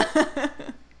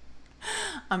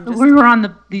 We were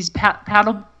on these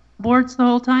paddle boards the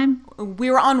whole time? We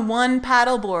were on one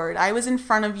paddle board. I was in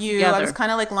front of you. Together. I was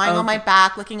kind of like lying on my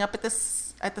back, looking up at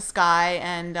the sky,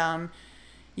 and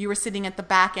you were sitting at the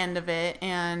back end of it.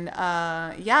 And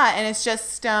and it's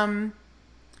just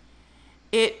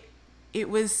it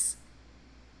was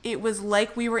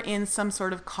like we were in some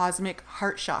sort of cosmic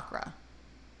heart chakra.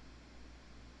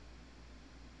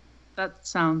 That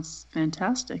sounds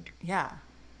fantastic. Yeah.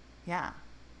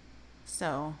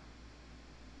 So,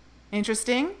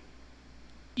 interesting.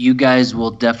 You guys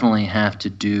will definitely have to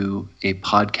do a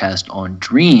podcast on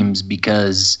dreams,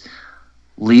 because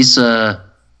Lisa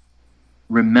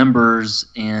remembers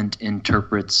and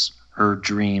interprets her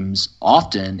dreams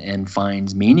often and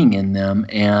finds meaning in them,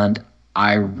 and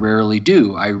I rarely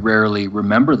do. I rarely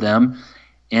remember them,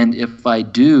 and if I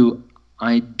do,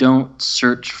 I don't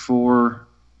search for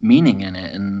meaning in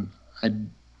it. And I'd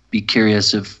be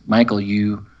curious if, Michael,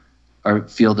 you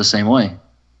feel the same way.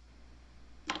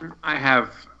 I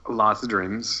have lots of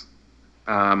dreams.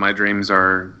 My dreams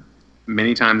are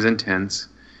many times intense.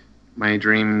 My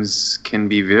dreams can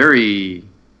be very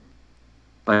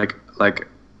like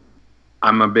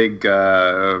I'm a big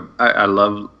I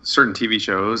love certain TV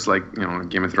shows, like,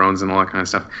 Game of Thrones and all that kind of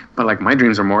stuff, but like my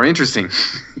dreams are more interesting.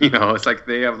 It's like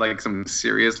they have like some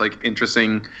serious, like,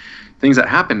 interesting things that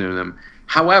happen to them.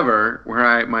 However,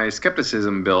 where my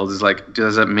skepticism builds is like,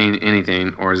 does that mean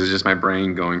anything, or is it just my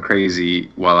brain going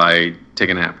crazy while I take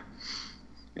a nap?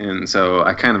 And so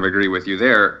I kind of agree with you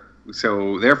there.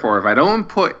 So therefore,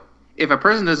 if a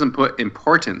person doesn't put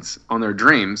importance on their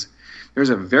dreams, there's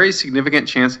a very significant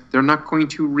chance they're not going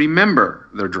to remember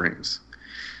their dreams.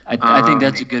 I think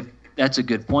that's a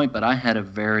good point, but I had a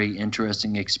very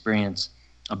interesting experience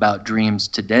about dreams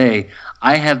today.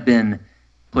 I have been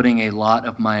putting a lot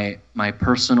of my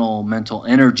personal mental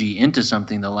energy into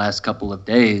something the last couple of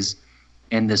days,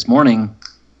 and this morning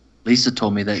Lisa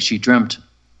told me that she dreamt.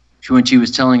 When she was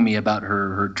telling me about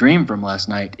her dream from last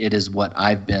night, it is what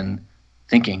I've been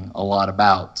thinking a lot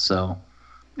about. So,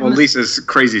 well, Lisa's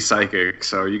crazy psychic,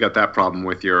 so you got that problem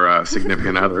with your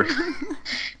significant other.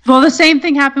 Well, the same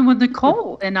thing happened with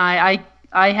Nicole and I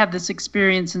had this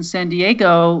experience in San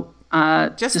Diego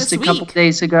just a couple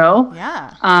days ago.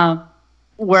 Yeah.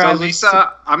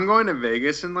 Lisa, I'm going to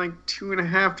Vegas in like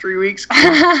 2.5, 3 weeks.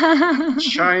 Can you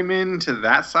chime in to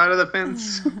that side of the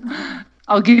fence?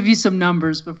 I'll give you some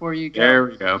numbers before you go. There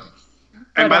we go.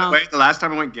 And by the way, the last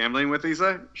time I went gambling with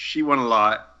Lisa, she won a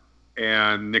lot,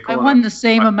 and Nicole. I won the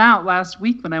same amount last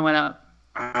week when I went up.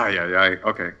 Yeah.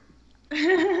 Okay.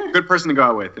 Good person to go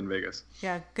out with in Vegas.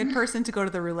 Yeah, good person to go to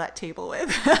the roulette table with.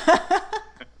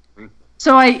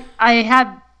 So I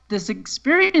had this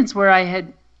experience where I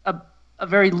had a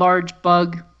very large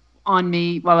bug on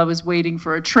me while I was waiting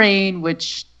for a train,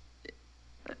 which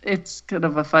it's kind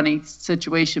of a funny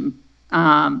situation.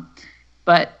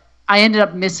 But I ended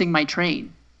up missing my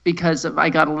train because I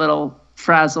got a little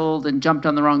frazzled and jumped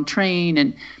on the wrong train.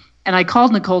 And I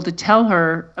called Nicole to tell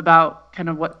her about kind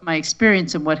of what my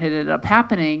experience and what had ended up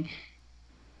happening.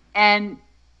 And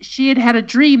she had a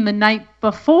dream the night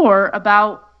before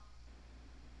about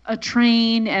a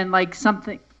train and like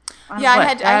something. I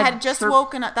had just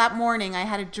woken up that morning. I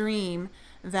had a dream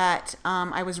that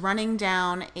I was running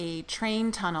down a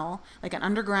train tunnel, like an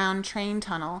underground train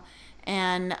tunnel,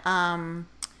 and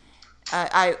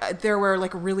there were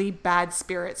like really bad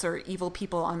spirits or evil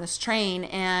people on this train,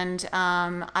 and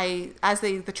as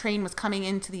the train was coming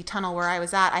into the tunnel where I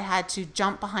was at, I had to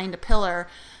jump behind a pillar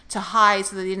to hide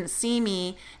so they didn't see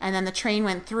me, and then the train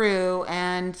went through,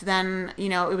 and then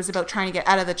it was about trying to get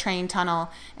out of the train tunnel,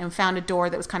 and found a door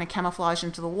that was kind of camouflaged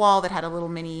into the wall that had a little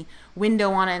mini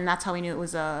window on it, and that's how we knew it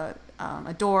was a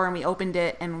door, and we opened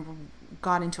it and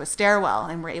got into a stairwell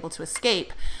and were able to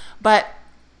escape. But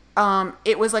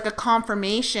it was like a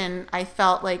confirmation. I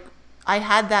felt like I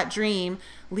had that dream.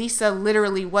 Lisa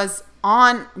literally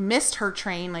missed her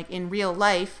train, like in real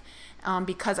life,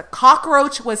 because a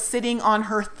cockroach was sitting on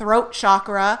her throat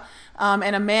chakra,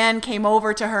 and a man came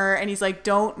over to her and he's like,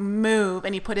 "Don't move,"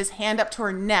 and he put his hand up to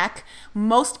her neck.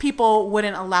 Most people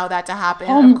wouldn't allow that to happen.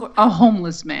 A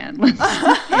homeless man.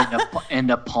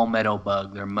 and a palmetto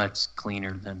bug. They're much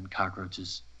cleaner than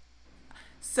cockroaches.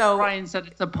 So Ryan said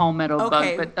it's a palmetto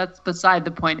bug, but that's beside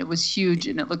the point. It was huge,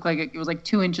 and it looked like it was like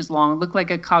 2 inches long. It looked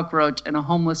like a cockroach, and a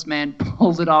homeless man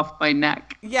pulled it off my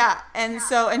neck. Yeah, and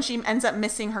she ends up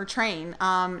missing her train,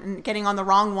 and getting on the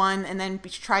wrong one, and then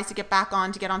she tries to get back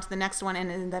on to get onto the next one,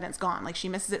 and then it's gone. Like, she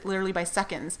misses it literally by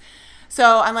seconds.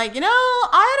 So I'm like,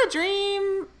 I had a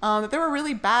dream that there were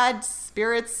really bad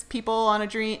spirits, people on a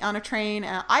train,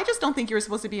 and I just don't think you were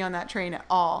supposed to be on that train at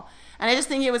all. And I just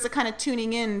think it was a kind of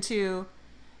tuning in to.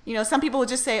 Some people would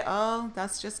just say, "Oh,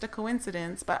 that's just a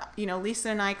coincidence." But, Lisa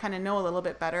and I kind of know a little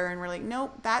bit better. And we're like,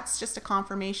 nope, that's just a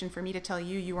confirmation for me to tell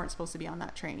you weren't supposed to be on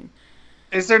that train.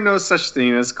 Is there no such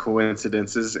thing as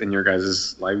coincidences in your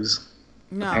guys' lives?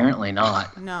 No. Apparently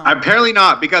not. No. Apparently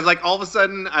not, because like all of a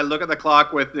sudden I look at the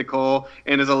clock with Nicole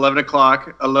and it's 11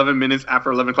 o'clock, 11 minutes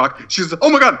after 11 o'clock. She's, "Oh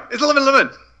my God, it's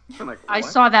 11:11." I'm like, I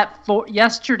saw that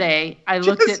yesterday. I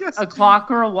looked at a clock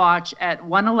or a watch at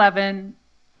 1:11.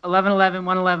 11:11,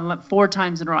 1:11, 4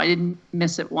 times in a row. I didn't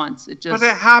miss it once. But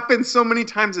it happens so many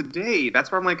times a day.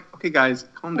 That's where I'm like, okay, guys,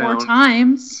 calm down. 4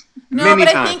 times. No, many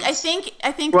but times. I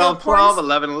think 12, 12,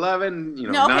 11, 11,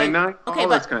 9, 9, okay, all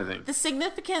but that kind of thing.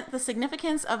 The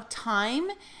significance of time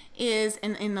is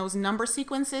in those number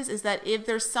sequences is that if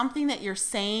there's something that you're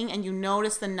saying and you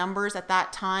notice the numbers at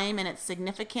that time and it's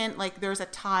significant, like there's a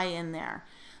tie in there.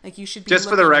 Like you should be. Just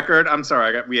for the record, I'm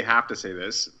sorry, we have to say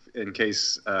this in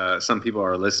case some people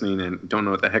are listening and don't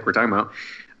know what the heck we're talking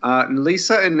about.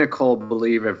 Lisa and Nicole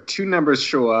believe if 2 numbers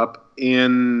show up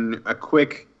in a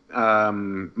quick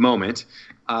moment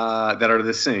that are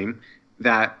the same,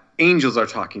 that angels are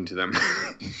talking to them.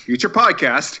 Future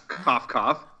podcast, cough,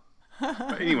 cough.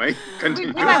 But anyway,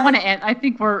 continue. We might want to end. I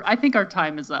think our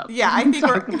time is up. Yeah, I think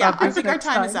our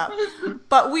time is up.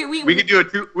 But we could do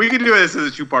this as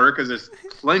a 2-parter because there's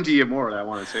plenty more that I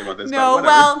want to say about this.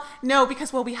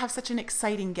 Because we have such an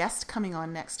exciting guest coming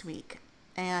on next week,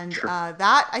 and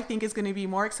that I think is going to be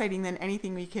more exciting than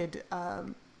anything we could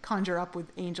conjure up with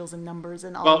angels and numbers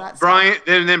and all of that Brian, stuff.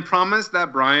 then promise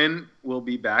that Brian will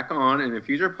be back on in a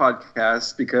future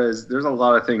podcast because there's a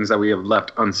lot of things that we have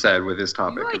left unsaid with this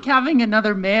topic. You like having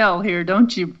another male here,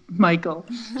 don't you, Michael?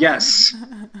 Yes.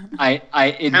 I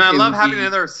love having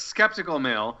another skeptical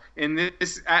male. And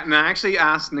I actually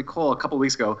asked Nicole a couple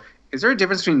weeks ago, is there a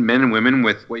difference between men and women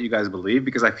with what you guys believe?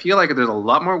 Because I feel like there's a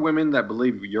lot more women that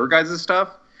believe your guys' stuff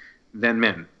than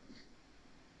men.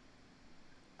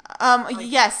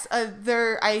 Yes,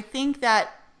 I think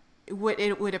that it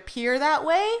would appear that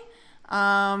way,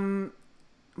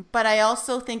 but I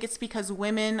also think it's because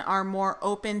women are more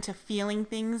open to feeling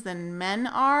things than men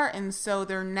are, and so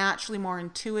they're naturally more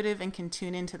intuitive and can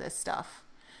tune into this stuff.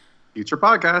 Future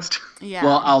podcast. Yeah.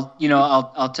 Well,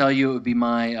 I'll tell you, it would be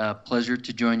my pleasure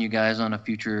to join you guys on a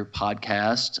future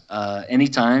podcast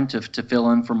anytime to fill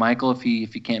in for Michael if he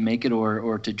can't make it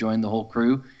or to join the whole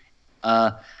crew.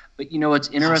 But what's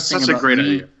interesting such a great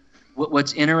idea.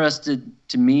 what's interested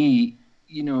to me,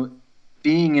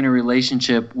 being in a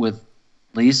relationship with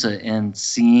Lisa and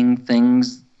seeing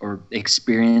things or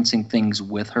experiencing things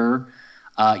with her,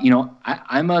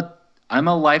 I'm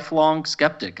a lifelong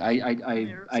skeptic.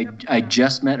 I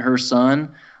just met her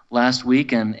son last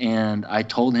week, and I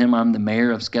told him I'm the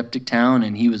mayor of Skeptic Town,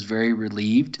 and he was very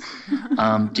relieved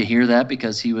to hear that,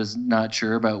 because he was not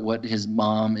sure about what his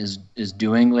mom is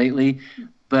doing lately.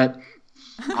 But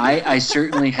I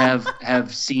certainly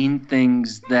have seen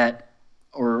things that,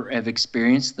 or have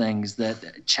experienced things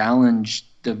that challenge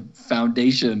the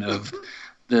foundation of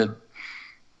the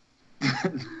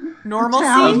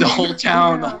normalcy of the whole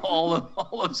town, all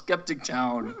of Skeptic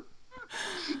Town,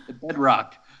 the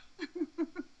bedrock.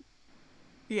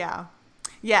 Yeah.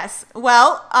 Yes.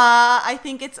 Well, I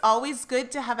think it's always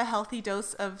good to have a healthy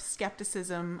dose of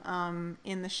skepticism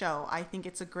in the show. I think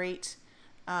it's a great,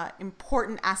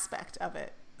 important aspect of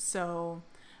it. So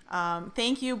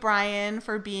thank you, Brian,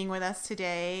 for being with us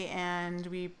today. And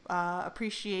we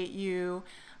appreciate you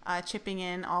chipping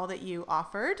in all that you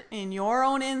offered in your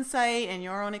own insight and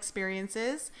your own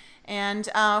experiences. And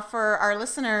for our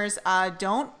listeners,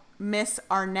 don't miss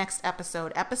our next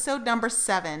episode number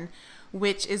 7,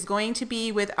 which is going to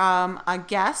be with a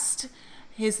guest.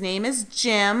 His name is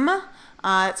Jim.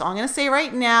 That's all I'm going to say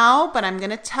right now, but I'm going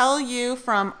to tell you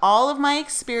from all of my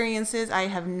experiences, I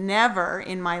have never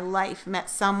in my life met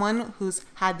someone who's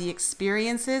had the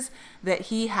experiences that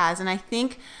he has. And I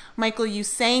think, Michael, you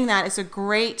saying that is a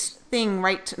great thing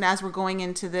right as we're going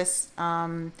into this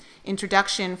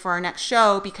introduction for our next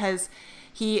show, because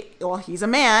he's a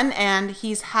man and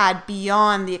he's had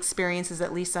beyond the experiences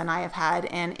that Lisa and I have had,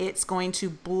 and it's going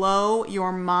to blow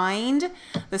your mind,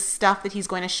 the stuff that he's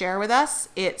going to share with us.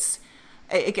 It's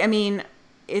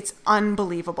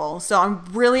unbelievable. So I'm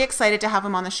really excited to have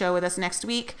him on the show with us next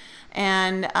week.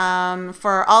 And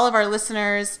for all of our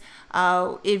listeners,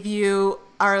 if you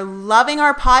are loving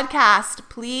our podcast,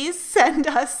 please send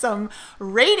us some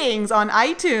ratings on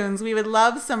iTunes. We would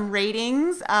love some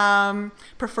ratings,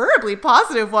 preferably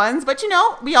positive ones. But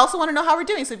we also want to know how we're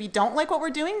doing. So if you don't like what we're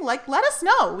doing, let us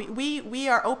know. We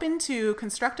are open to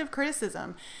constructive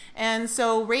criticism, and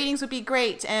so ratings would be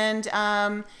great. And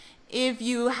if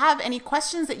you have any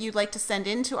questions that you'd like to send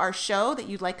in to our show that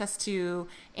you'd like us to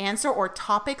answer, or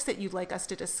topics that you'd like us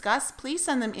to discuss, please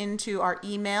send them into our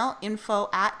email,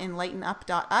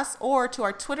 info@enlightenup.us, or to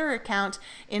our Twitter account,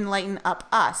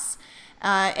 enlightenup.us.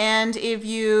 And if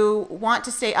you want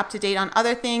to stay up to date on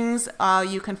other things,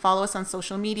 you can follow us on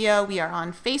social media. We are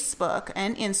on Facebook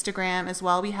and Instagram as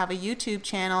well. We have a YouTube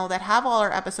channel that have all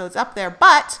our episodes up there.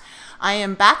 But I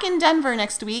am back in Denver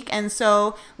next week, and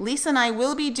so Lisa and I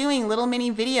will be doing little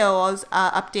mini videos,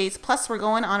 updates. Plus, we're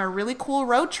going on a really cool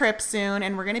road trip soon,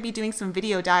 and we're going to be doing some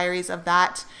video diaries of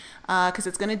that, because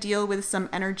it's going to deal with some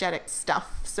energetic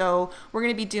stuff. So we're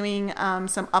going to be doing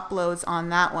some uploads on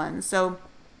that one. So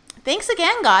thanks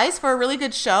again, guys, for a really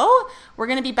good show. We're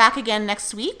going to be back again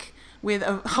next week with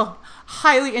a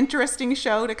highly interesting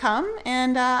show to come,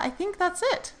 and I think that's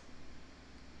it.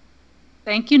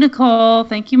 Thank you, Nicole.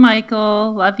 Thank you,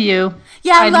 Michael. Love you.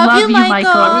 Yeah, I love you,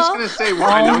 Michael. I'm just going to say,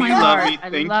 I know you love me.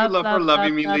 Thank you for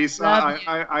loving me, Lisa.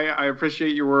 I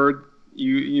appreciate your word.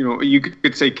 You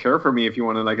could say care for me if you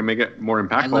want to make it more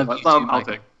impactful. I love you too, I'll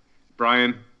take.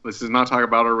 Brian, let's not talk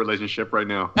about our relationship right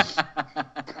now.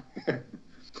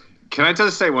 Can I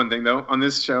just say one thing, though? On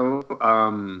this show,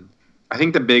 I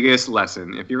think the biggest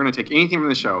lesson, if you're going to take anything from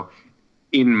the show,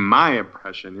 in my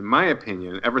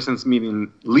opinion, ever since meeting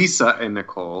Lisa and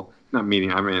Nicole, not meet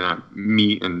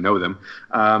and know them,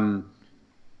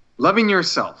 loving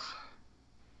yourself.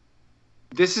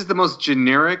 This is the most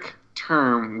generic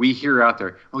term we hear out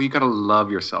there. Oh, you got to love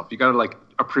yourself. You got to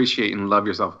appreciate and love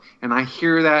yourself. And I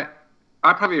hear that.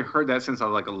 I probably heard that since I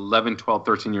was 11, 12,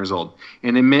 13 years old.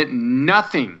 And it meant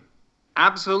nothing,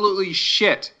 absolutely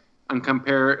shit,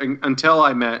 until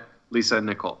I met Lisa and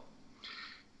Nicole.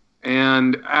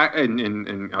 And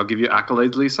I'll give you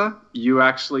accolades, Lisa. You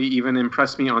actually even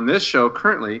impressed me on this show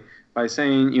currently by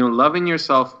saying, loving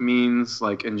yourself means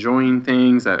enjoying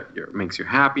things that makes you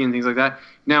happy and things like that.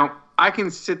 Now, I can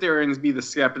sit there and be the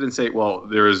skeptic and say, well,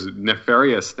 there's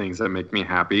nefarious things that make me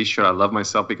happy. Should I love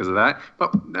myself because of that?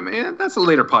 But that's a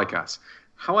later podcast.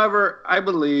 However, I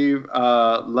believe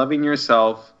loving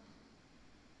yourself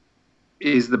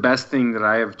is the best thing that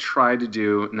I have tried to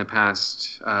do in the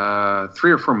past 3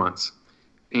 or 4 months.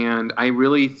 And I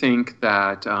really think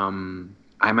that I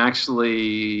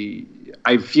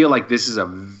feel like this is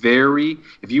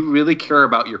if you really care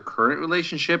about your current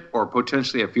relationship or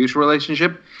potentially a future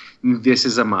relationship, this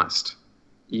is a must.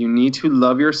 You need to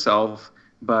love yourself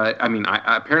But I mean,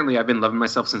 apparently I've been loving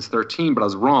myself since 13, but I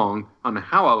was wrong on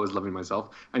how I was loving myself.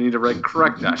 I need to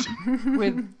correct that.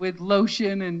 with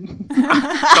lotion and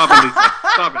Stop it, Lisa.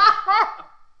 Stop it.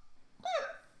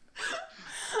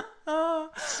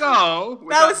 So, with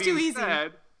That was being too easy.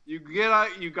 said, you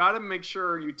got to make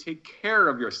sure you take care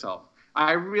of yourself.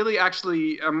 I really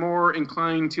actually am more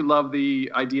inclined to love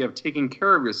the idea of taking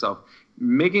care of yourself,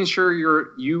 making sure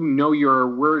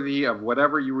you're worthy of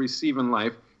whatever you receive in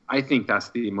life. I think that's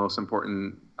the most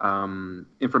important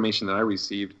information that I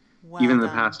received, Well even in the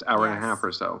done. past hour and a Yes. half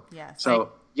or so. Yes.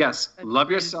 So, yes, That's love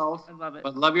good. yourself. I love it.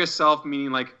 But love yourself,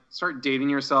 meaning like start dating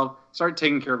yourself, start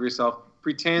taking care of yourself,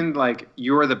 pretend like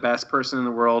you're the best person in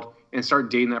the world, and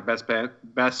start dating that best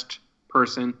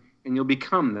person, and you'll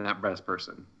become that best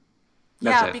person.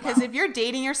 That's Yeah, it. because if you're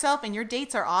dating yourself and your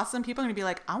dates are awesome, people are going to be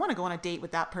like, I want to go on a date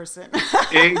with that person.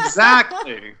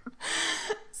 Exactly.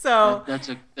 So, That's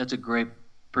a great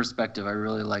perspective. I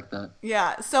really like that.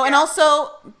 yeah. So, and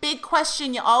also, big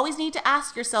question you always need to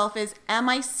ask yourself is, am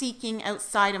I seeking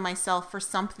outside of myself for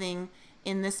something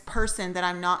in this person that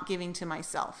I'm not giving to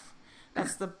myself?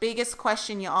 That's the biggest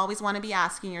question you always want to be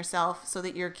asking yourself so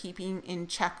that you're keeping in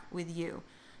check with you.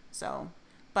 So,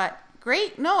 but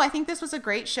great. No, I think this was a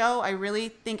great show. I really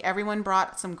think everyone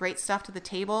brought some great stuff to the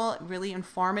table, really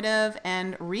informative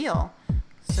and real.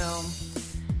 So,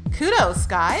 kudos,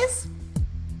 guys.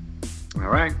 All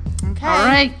right. Okay. All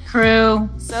right, crew.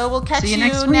 So we'll catch See you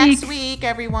you next week. week,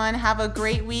 everyone. Have a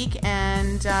great week,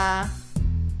 and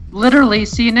Literally,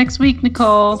 see you next week,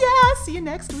 Nicole. yeah, see you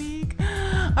next week.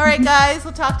 All right, guys,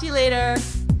 we'll talk to you later.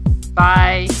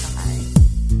 Bye.